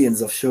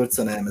millions of shirts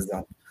on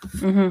Amazon.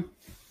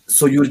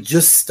 So you're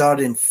just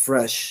starting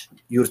fresh.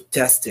 You're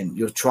testing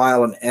your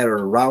trial and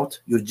error route.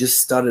 You just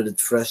started it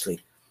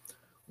freshly.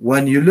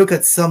 When you look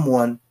at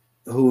someone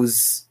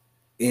who's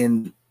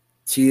in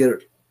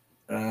tier,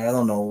 I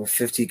don't know,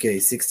 50K,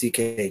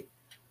 60K,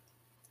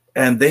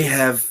 and they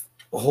have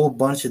a whole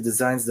bunch of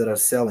designs that are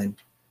selling,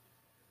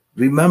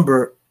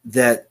 remember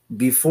that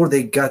before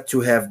they got to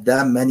have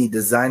that many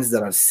designs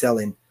that are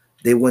selling,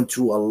 they went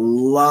through a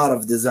lot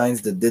of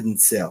designs that didn't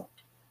sell.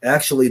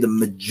 Actually, the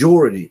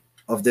majority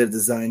of their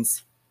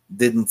designs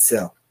didn't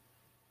sell.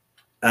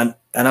 And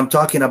I'm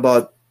talking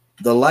about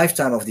the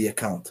lifetime of the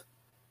account.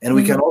 And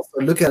we can also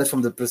look at it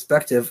from the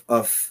perspective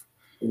of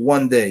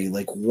one day,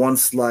 like one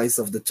slice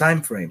of the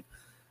time frame.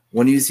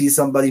 When you see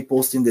somebody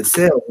posting their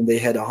sale and they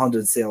had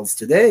 100 sales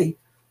today,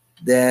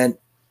 then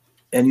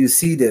and you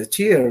see their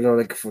tier, or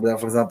like for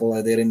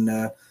example, they're in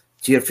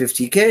tier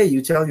 50K,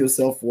 you tell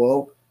yourself,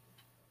 well,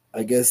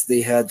 I guess they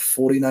had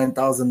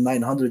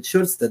 49,900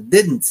 shirts that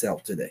didn't sell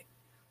today.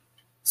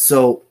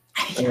 So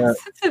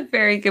that's a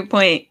very good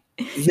point.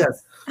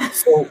 Yes.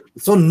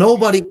 So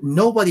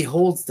nobody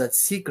holds that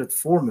secret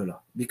formula,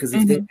 because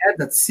if they had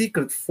that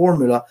secret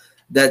formula,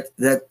 that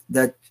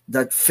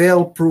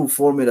fail-proof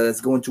formula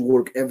that's going to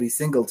work every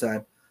single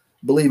time,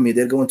 believe me,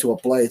 they're going to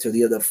apply it to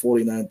the other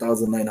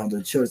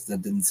 49,900 shirts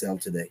that didn't sell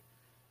today.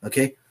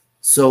 Okay,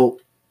 so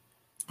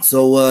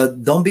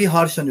don't be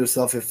harsh on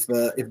yourself if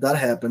that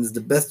happens.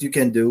 The best you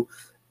can do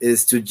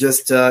is to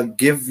just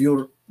give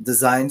your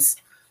designs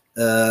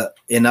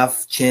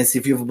enough chance.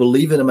 If you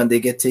believe in them and they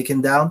get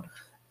taken down,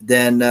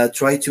 then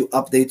try to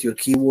update your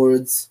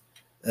keywords.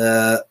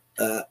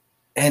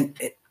 And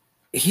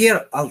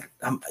here,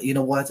 you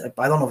know what?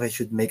 I don't know if I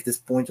should make this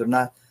point or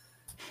not,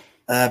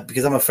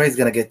 because I'm afraid it's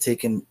gonna get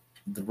taken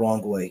the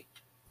wrong way.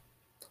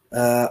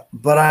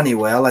 But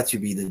anyway, I'll let you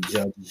be the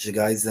judge,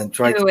 guys, and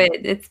try do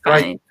it. It's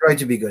fine. Try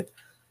to be good.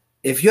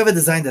 If you have a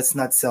design that's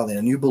not selling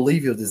and you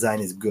believe your design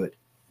is good,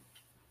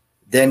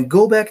 then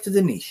go back to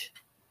the niche.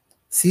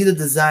 See the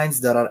designs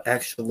that are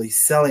actually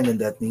selling in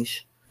that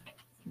niche.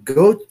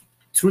 Go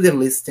through their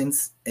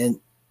listings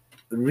and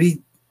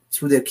read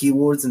through their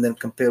keywords and then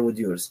compare with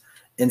yours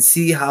and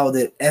see how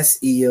their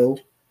SEO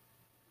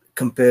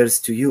compares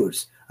to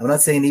yours. I'm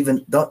not saying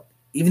even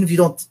if you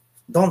don't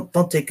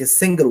take a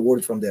single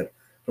word from their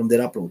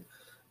upload,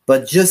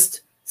 but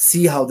just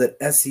see how their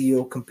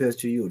SEO compares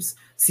to yours.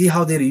 See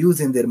how they're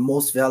using their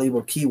most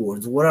valuable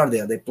keywords. What are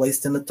they? Are they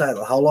placed in the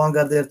title? How long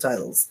are their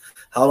titles?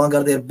 How long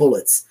are their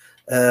bullets?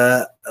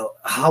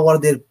 How are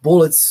their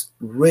bullets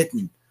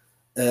written?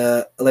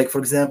 Like, for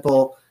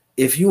example,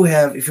 if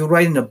you're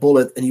writing a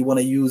bullet and you want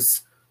to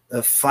use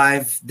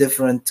 5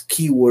 different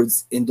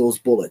keywords in those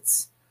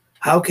bullets,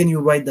 how can you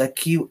write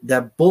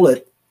that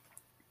bullet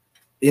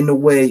in a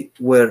way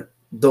where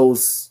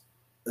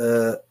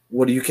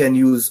where you can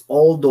use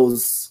all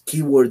those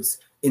keywords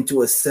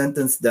into a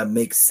sentence that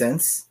makes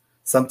sense,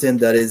 something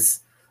that is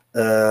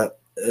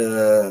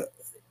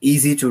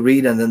easy to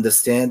read and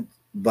understand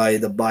by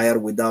the buyer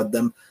without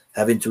them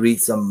having to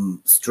read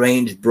some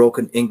strange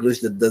broken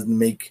English that doesn't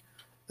make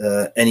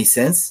any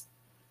sense,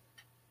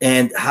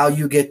 and how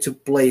you get to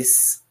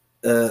place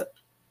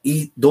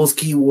those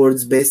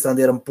keywords based on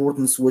their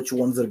importance, which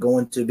ones are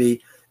going to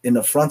be in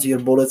the front of your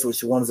bullets,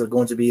 which ones are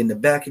going to be in the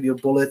back of your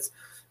bullets.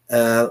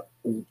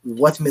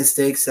 What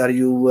mistakes are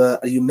you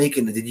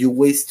making? Did you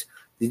waste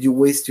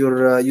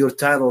your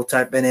title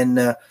typing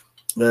in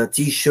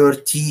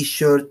t-shirt,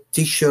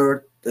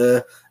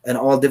 and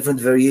all different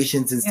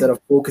variations instead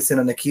of focusing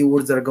on the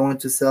keywords that are going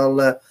to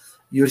sell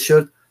your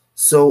shirt?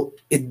 So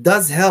it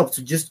does help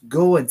to just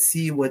go and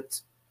see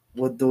what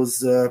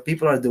those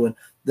people are doing.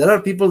 There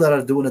are people that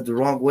are doing it the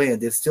wrong way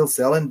and they're still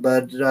selling,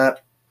 but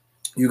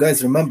you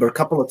guys remember a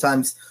couple of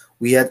times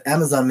we had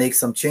Amazon make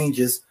some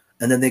changes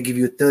and then they give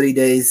you 30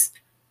 days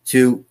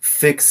to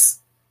fix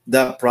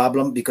that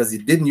problem, because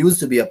it didn't used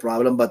to be a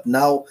problem, but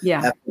now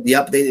after the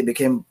update it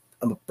became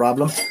a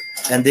problem,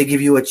 and they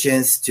give you a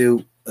chance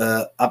to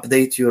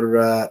update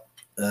your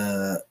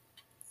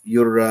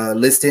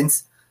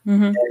listings.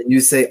 And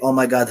you say, oh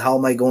my God, how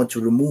am I going to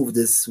remove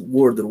this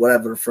word or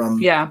whatever from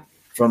gosh,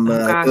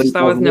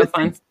 that was no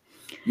fun.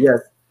 Yes.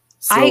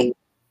 So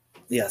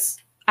yes.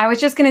 I was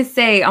just going to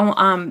say,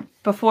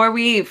 before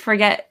we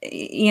forget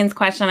Ian's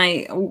question,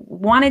 I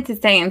wanted to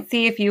say and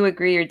see if you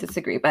agree or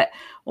disagree, but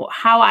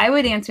how I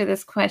would answer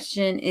this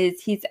question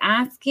is he's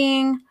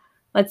asking,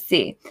 let's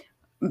see,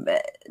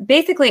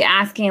 basically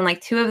asking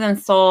like 2 of them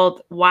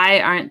sold, why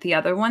aren't the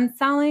other ones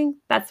selling?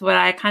 That's what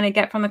I kind of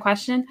get from the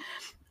question.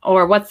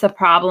 Or what's the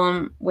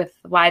problem with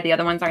why the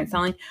other ones aren't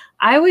selling?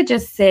 I would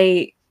just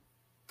say,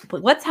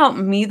 what's helped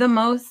me the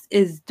most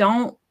is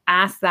don't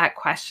ask that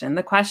question.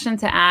 The question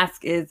to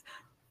ask is,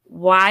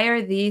 why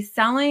are these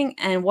selling?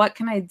 And what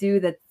can I do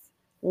that's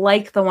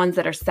like the ones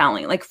that are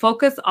selling? Like,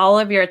 focus all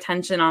of your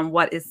attention on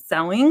what is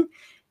selling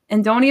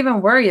and don't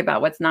even worry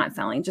about what's not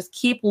selling. Just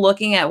keep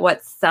looking at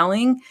what's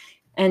selling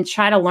and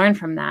try to learn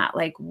from that.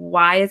 Like,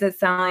 why is it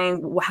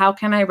selling? How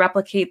can I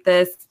replicate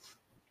this?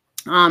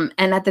 And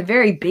at the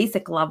very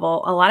basic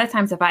level, a lot of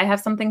times if I have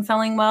something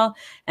selling well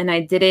and I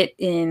did it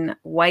in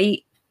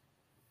white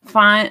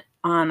font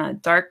on a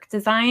dark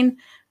design,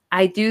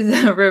 I do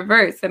the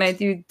reverse and I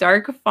do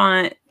dark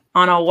font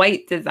on a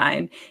white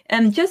design.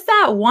 And just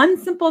that one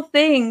simple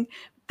thing,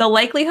 the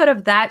likelihood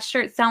of that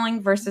shirt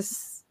selling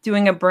versus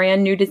doing a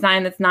brand new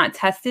design that's not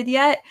tested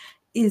yet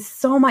is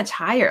so much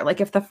higher. Like,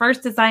 if the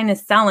first design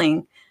is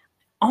selling,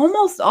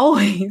 almost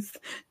always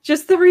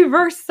just the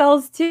reverse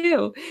sells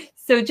too.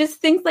 So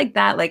just things like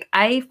that. Like,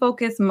 I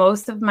focus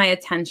most of my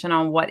attention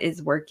on what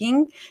is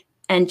working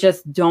and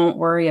just don't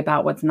worry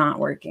about what's not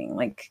working.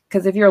 Like,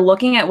 because if you're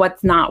looking at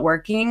what's not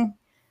working,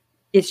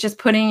 it's just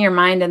putting your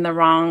mind in the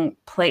wrong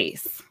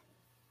place.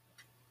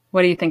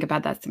 What do you think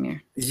about that,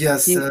 Samir?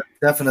 Yes,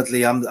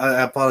 definitely.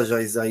 I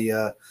apologize.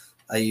 I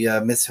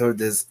misheard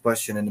this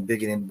question in the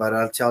beginning, but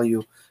I'll tell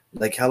you,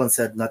 like Helen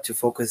said, not to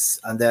focus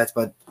on that,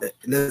 but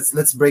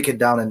let's break it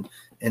down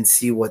and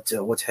see what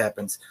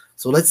happens.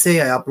 So let's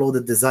say I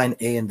uploaded design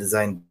A and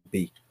design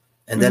B,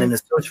 and then in the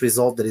search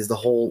result there is the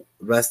whole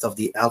rest of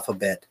the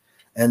alphabet,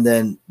 and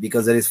then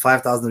because there is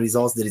 5,000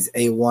 results, there is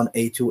A1,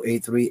 A2,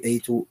 A3,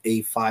 A2,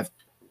 A5,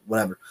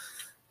 whatever,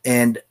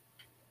 and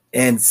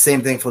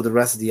same thing for the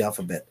rest of the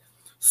alphabet.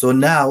 So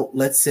now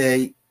let's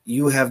say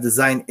you have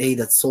design A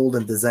that sold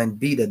and design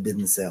B that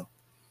didn't sell.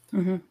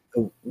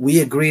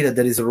 We agree that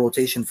there is a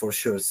rotation for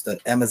shirts,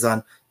 that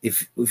Amazon,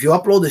 if you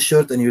upload a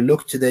shirt and you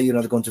look today, you're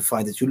not going to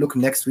find it. You look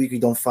next week, you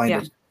don't find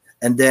it.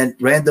 And then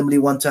randomly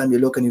one time you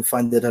look and you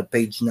find it at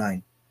page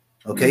 9,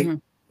 okay?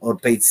 Or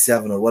page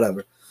 7 or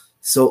whatever.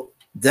 So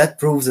that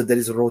proves that there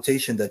is a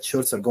rotation, that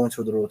shirts are going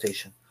through the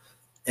rotation.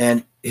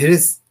 And here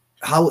is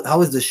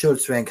how is the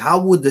shirts rank?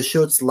 How would the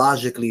shirts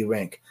logically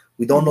rank?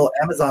 We don't know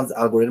Amazon's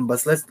algorithm,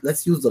 but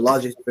let's use the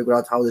logic to figure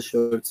out how the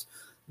shirts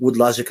would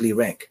logically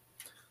rank.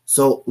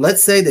 So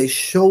let's say they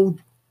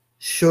showed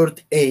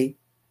shirt A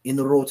in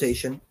the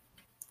rotation,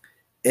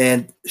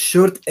 and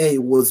shirt A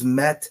was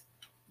met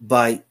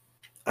by,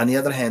 on the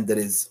other hand, there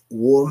is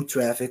warm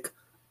traffic,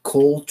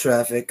 cold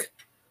traffic,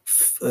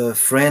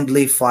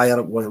 friendly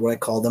fire, what I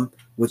call them,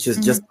 which is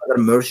just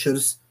other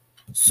merchants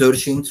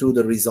searching through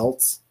the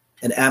results.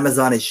 And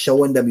Amazon is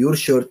showing them your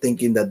shirt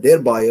thinking that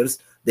they're buyers.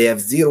 They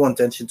have zero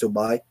intention to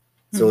buy.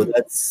 So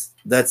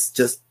that's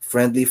just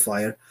friendly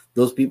fire.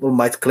 Those people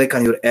might click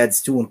on your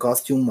ads too and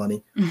cost you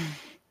money.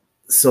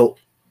 So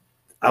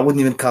I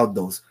wouldn't even count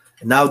those.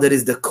 And now there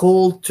is the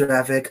cold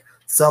traffic,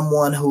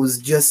 someone who's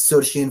just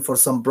searching for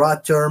some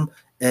broad term,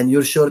 and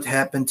your shirt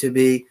happened to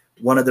be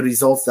one of the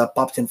results that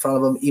popped in front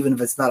of them, even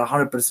if it's not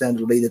 100%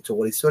 related to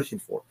what he's searching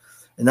for.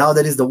 And now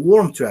there is the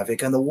warm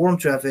traffic, and the warm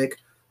traffic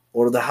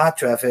or the hot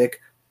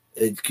traffic,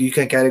 you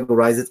can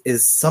categorize it,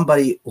 is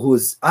somebody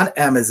who's on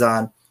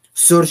Amazon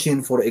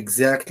searching for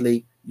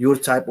exactly your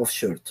type of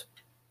shirt,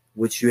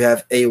 which you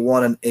have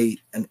A1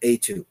 and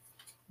A2.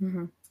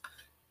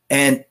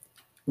 And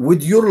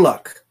with your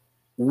luck,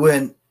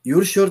 when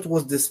your shirt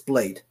was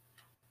displayed,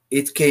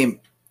 it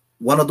came,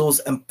 one of those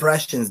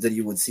impressions that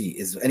you would see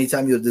is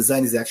anytime your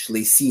design is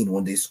actually seen.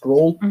 When they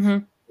scroll,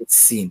 it's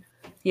seen.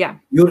 Yeah.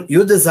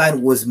 Your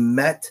design was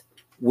met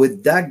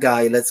with that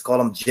guy, let's call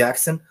him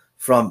Jackson,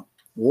 from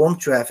Warm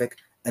Traffic,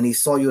 and he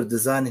saw your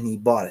design and he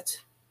bought it.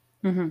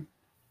 Mm-hmm.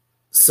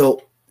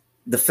 So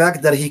the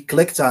fact that he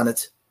clicked on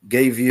it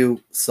gave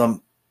you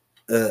some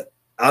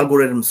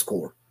algorithm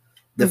score.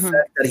 The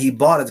fact that he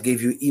bought it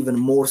gave you even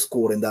more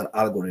score in that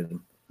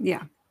algorithm.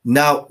 Yeah.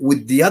 Now,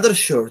 with the other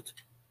shirt,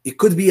 it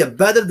could be a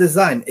better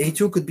design.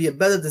 A2 could be a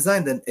better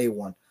design than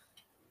A1.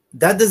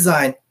 That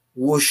design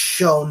was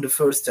shown the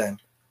first time.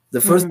 The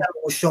first time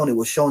it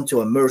was shown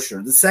to a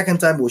Mercer. The second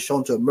time it was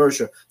shown to a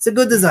Mercer. It's a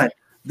good design.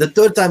 The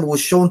third time it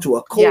was shown to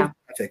a cold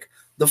traffic.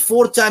 The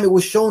fourth time it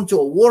was shown to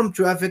a warm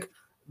traffic,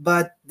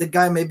 but the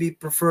guy maybe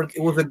preferred,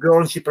 it was a girl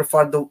and she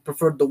preferred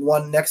the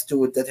one next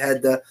to it that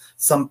had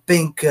some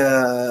pink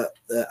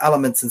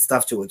elements and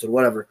stuff to it or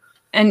whatever.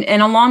 And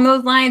along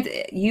those lines,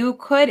 you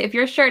could, if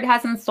your shirt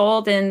hasn't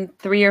sold in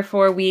 3 or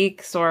 4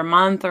 weeks or a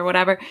month or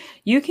whatever,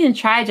 you can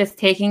try just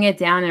taking it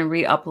down and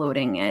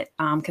re-uploading it,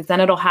 because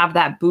then it'll have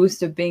that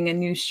boost of being a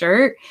new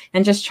shirt.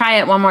 And just try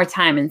it one more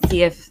time and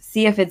see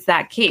if it's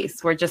that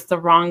case where just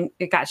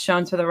it got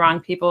shown to the wrong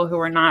people who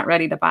were not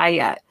ready to buy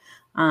yet,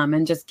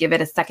 and just give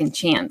it a second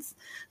chance.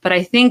 But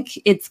I think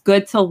it's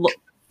good to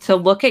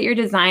look at your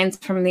designs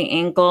from the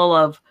angle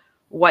of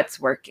what's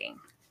working.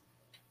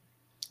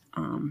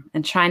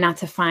 And try not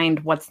to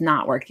find what's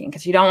not working,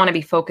 because you don't want to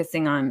be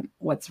focusing on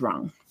what's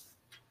wrong.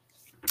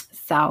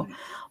 So,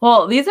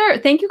 well,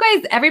 thank you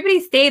guys. Everybody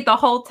stayed the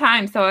whole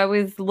time. So I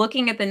was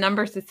looking at the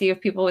numbers to see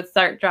if people would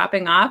start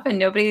dropping off, and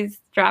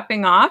nobody's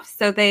dropping off.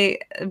 So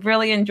they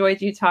really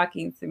enjoyed you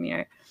talking,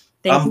 Samir.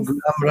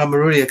 I'm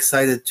really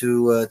excited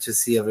to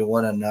see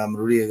everyone, and I'm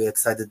really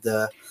excited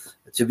to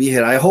be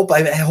here. I hope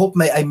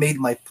I made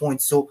my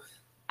point. So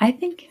I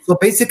think so.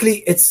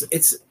 Basically,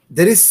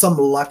 there is some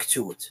luck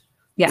to it.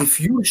 Yeah.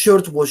 If your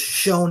shirt was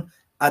shown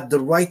at the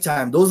right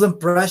time, those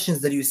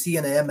impressions that you see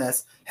in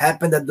AMS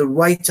happened at the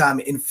right time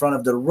in front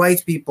of the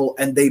right people,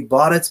 and they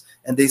bought it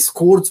and they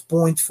scored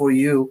points for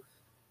you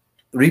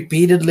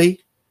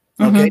repeatedly.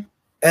 Okay.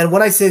 And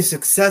when I say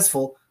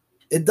successful,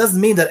 it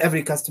doesn't mean that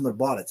every customer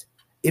bought it.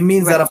 It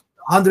means that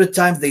 100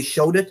 times they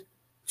showed it,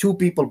 2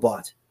 people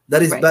bought.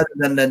 That is better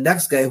than the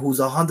next guy who's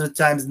 100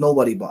 times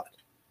nobody bought,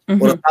 or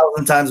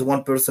 1,000 times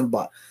one person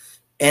bought.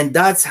 And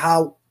that's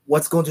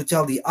what's going to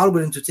tell the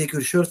algorithm to take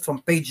your shirt from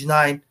page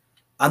 9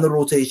 on the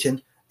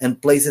rotation and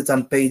place it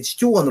on page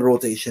 2 on the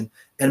rotation.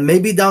 And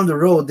maybe down the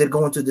road, they're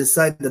going to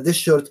decide that this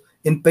shirt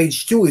in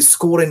page 2 is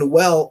scoring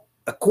well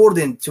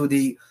according to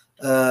the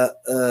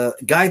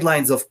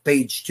guidelines of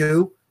page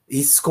 2.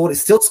 He's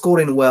still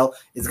scoring well.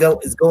 It's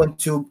going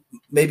to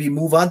maybe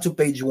move on to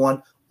page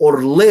 1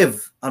 or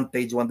live on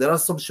page 1. There are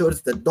some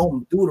shirts that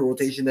don't do the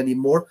rotation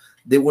anymore.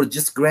 They were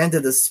just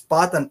granted a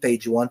spot on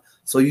page 1.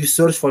 So you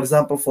search, for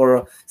example, for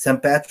a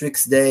St.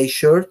 Patrick's Day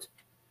shirt,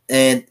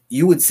 and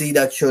you would see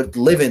that shirt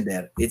living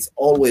there. It's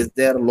always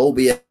there, low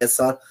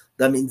BSR.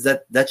 That means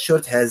that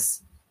shirt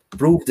has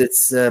proved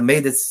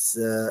made its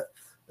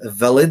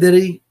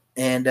validity,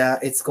 and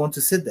it's going to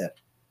sit there.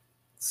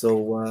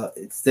 So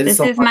this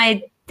is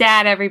my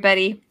dad,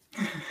 everybody.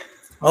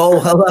 Oh,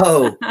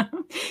 hello.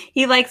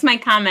 He likes my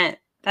comment.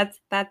 That's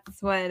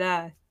what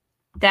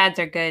dads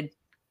are good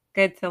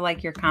to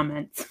like your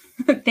comments.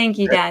 Thank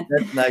you, Dad.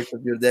 That's nice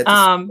of your dad.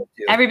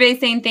 Everybody's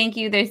saying thank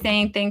you. They're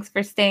saying thanks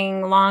for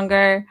staying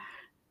longer.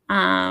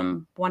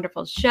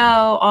 Wonderful show,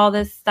 all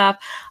this stuff.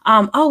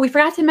 Oh, we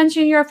forgot to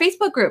mention your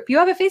Facebook group. You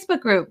have a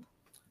Facebook group.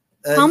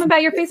 Tell them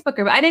about your Facebook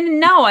group. I didn't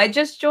know. I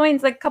just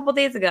joined like a couple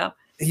days ago.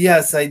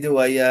 Yes, I do.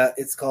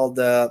 It's called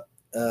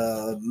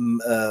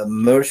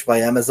Merch by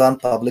Amazon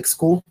Public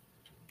School.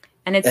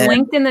 And it's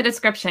linked in the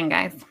description,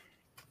 guys.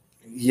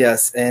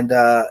 Yes, and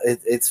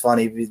it's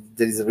funny.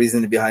 There is a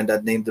reason behind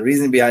that name. The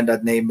reason behind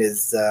that name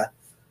is I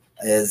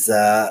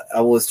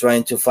was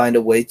trying to find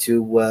a way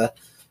to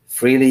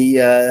freely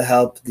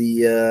help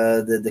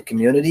the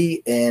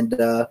community, and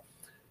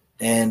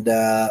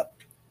I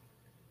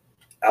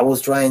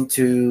was trying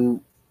to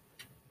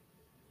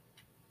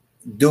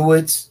do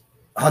it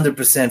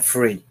 100%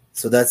 free.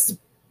 So that's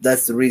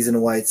the reason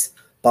why it's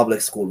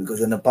public school, because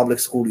in a public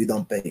school you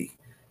don't pay.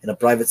 In a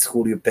private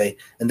school, you pay.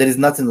 And there is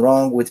nothing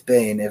wrong with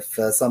paying. If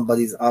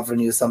somebody's offering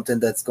you something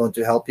that's going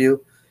to help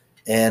you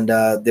and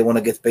they want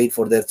to get paid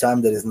for their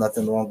time, there is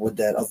nothing wrong with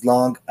that. As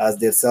long as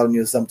they're selling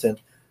you something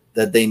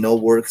that they know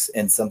works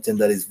and something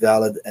that is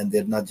valid, and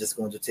they're not just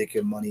going to take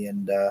your money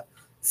and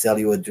sell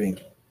you a dream.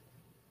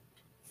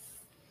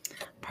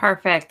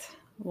 Perfect.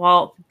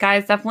 Well,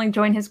 guys, definitely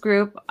join his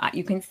group.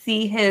 You can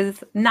see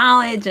his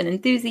knowledge and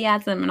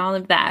enthusiasm and all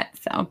of that.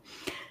 So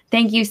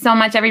thank you so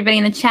much, everybody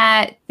in the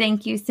chat.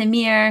 Thank you,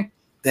 Samir.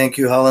 Thank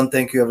you, Helen.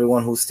 Thank you,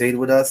 everyone who stayed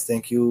with us.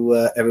 Thank you,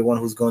 everyone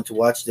who's going to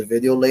watch the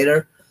video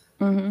later.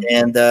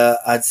 And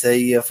I'd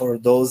say for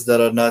those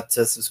that are not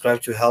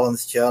subscribed to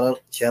Helen's channel,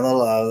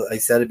 I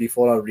said it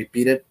before, I'll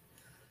repeat it.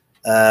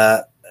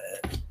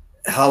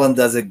 Helen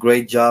does a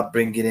great job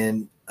bringing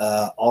in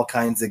all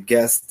kinds of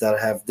guests that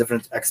have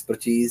different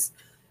expertise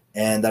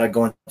and that are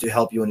going to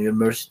help you on your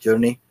merch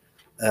journey.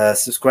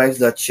 Subscribe to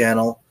that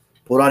channel.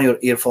 put on your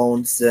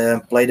earphones,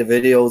 play the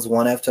videos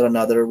one after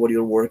another while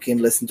you're working.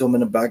 Listen to them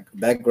in the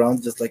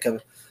background, just like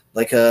a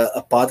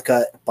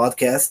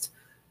podcast.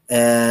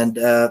 And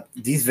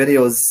these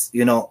videos,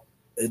 you know,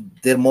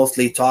 they're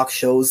mostly talk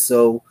shows.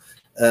 So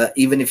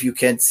even if you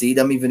can't see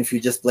them, even if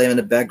you just play them in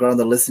the background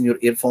and listen to your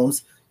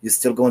earphones, you're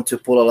still going to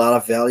pull a lot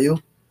of value.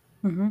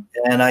 Mm-hmm.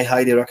 And I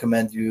highly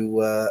recommend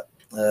you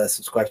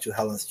subscribe to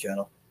Helen's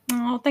channel.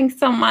 Oh, thanks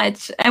so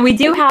much. And we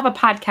do have a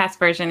podcast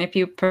version if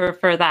you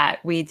prefer that.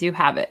 We do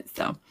have it.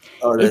 So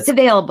it's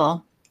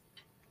available.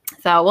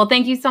 So, well,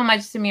 thank you so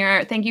much,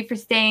 Samir. Thank you for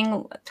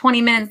staying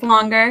 20 minutes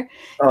longer.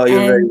 Oh,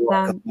 you're very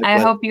welcome.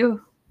 I hope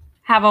you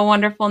have a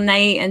wonderful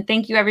night. And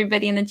thank you,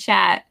 everybody in the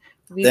chat.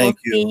 We will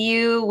see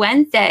you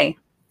Wednesday.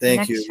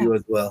 Thank you. You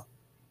as well.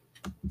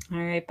 All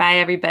right. Bye,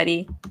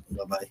 everybody.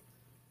 Bye-bye.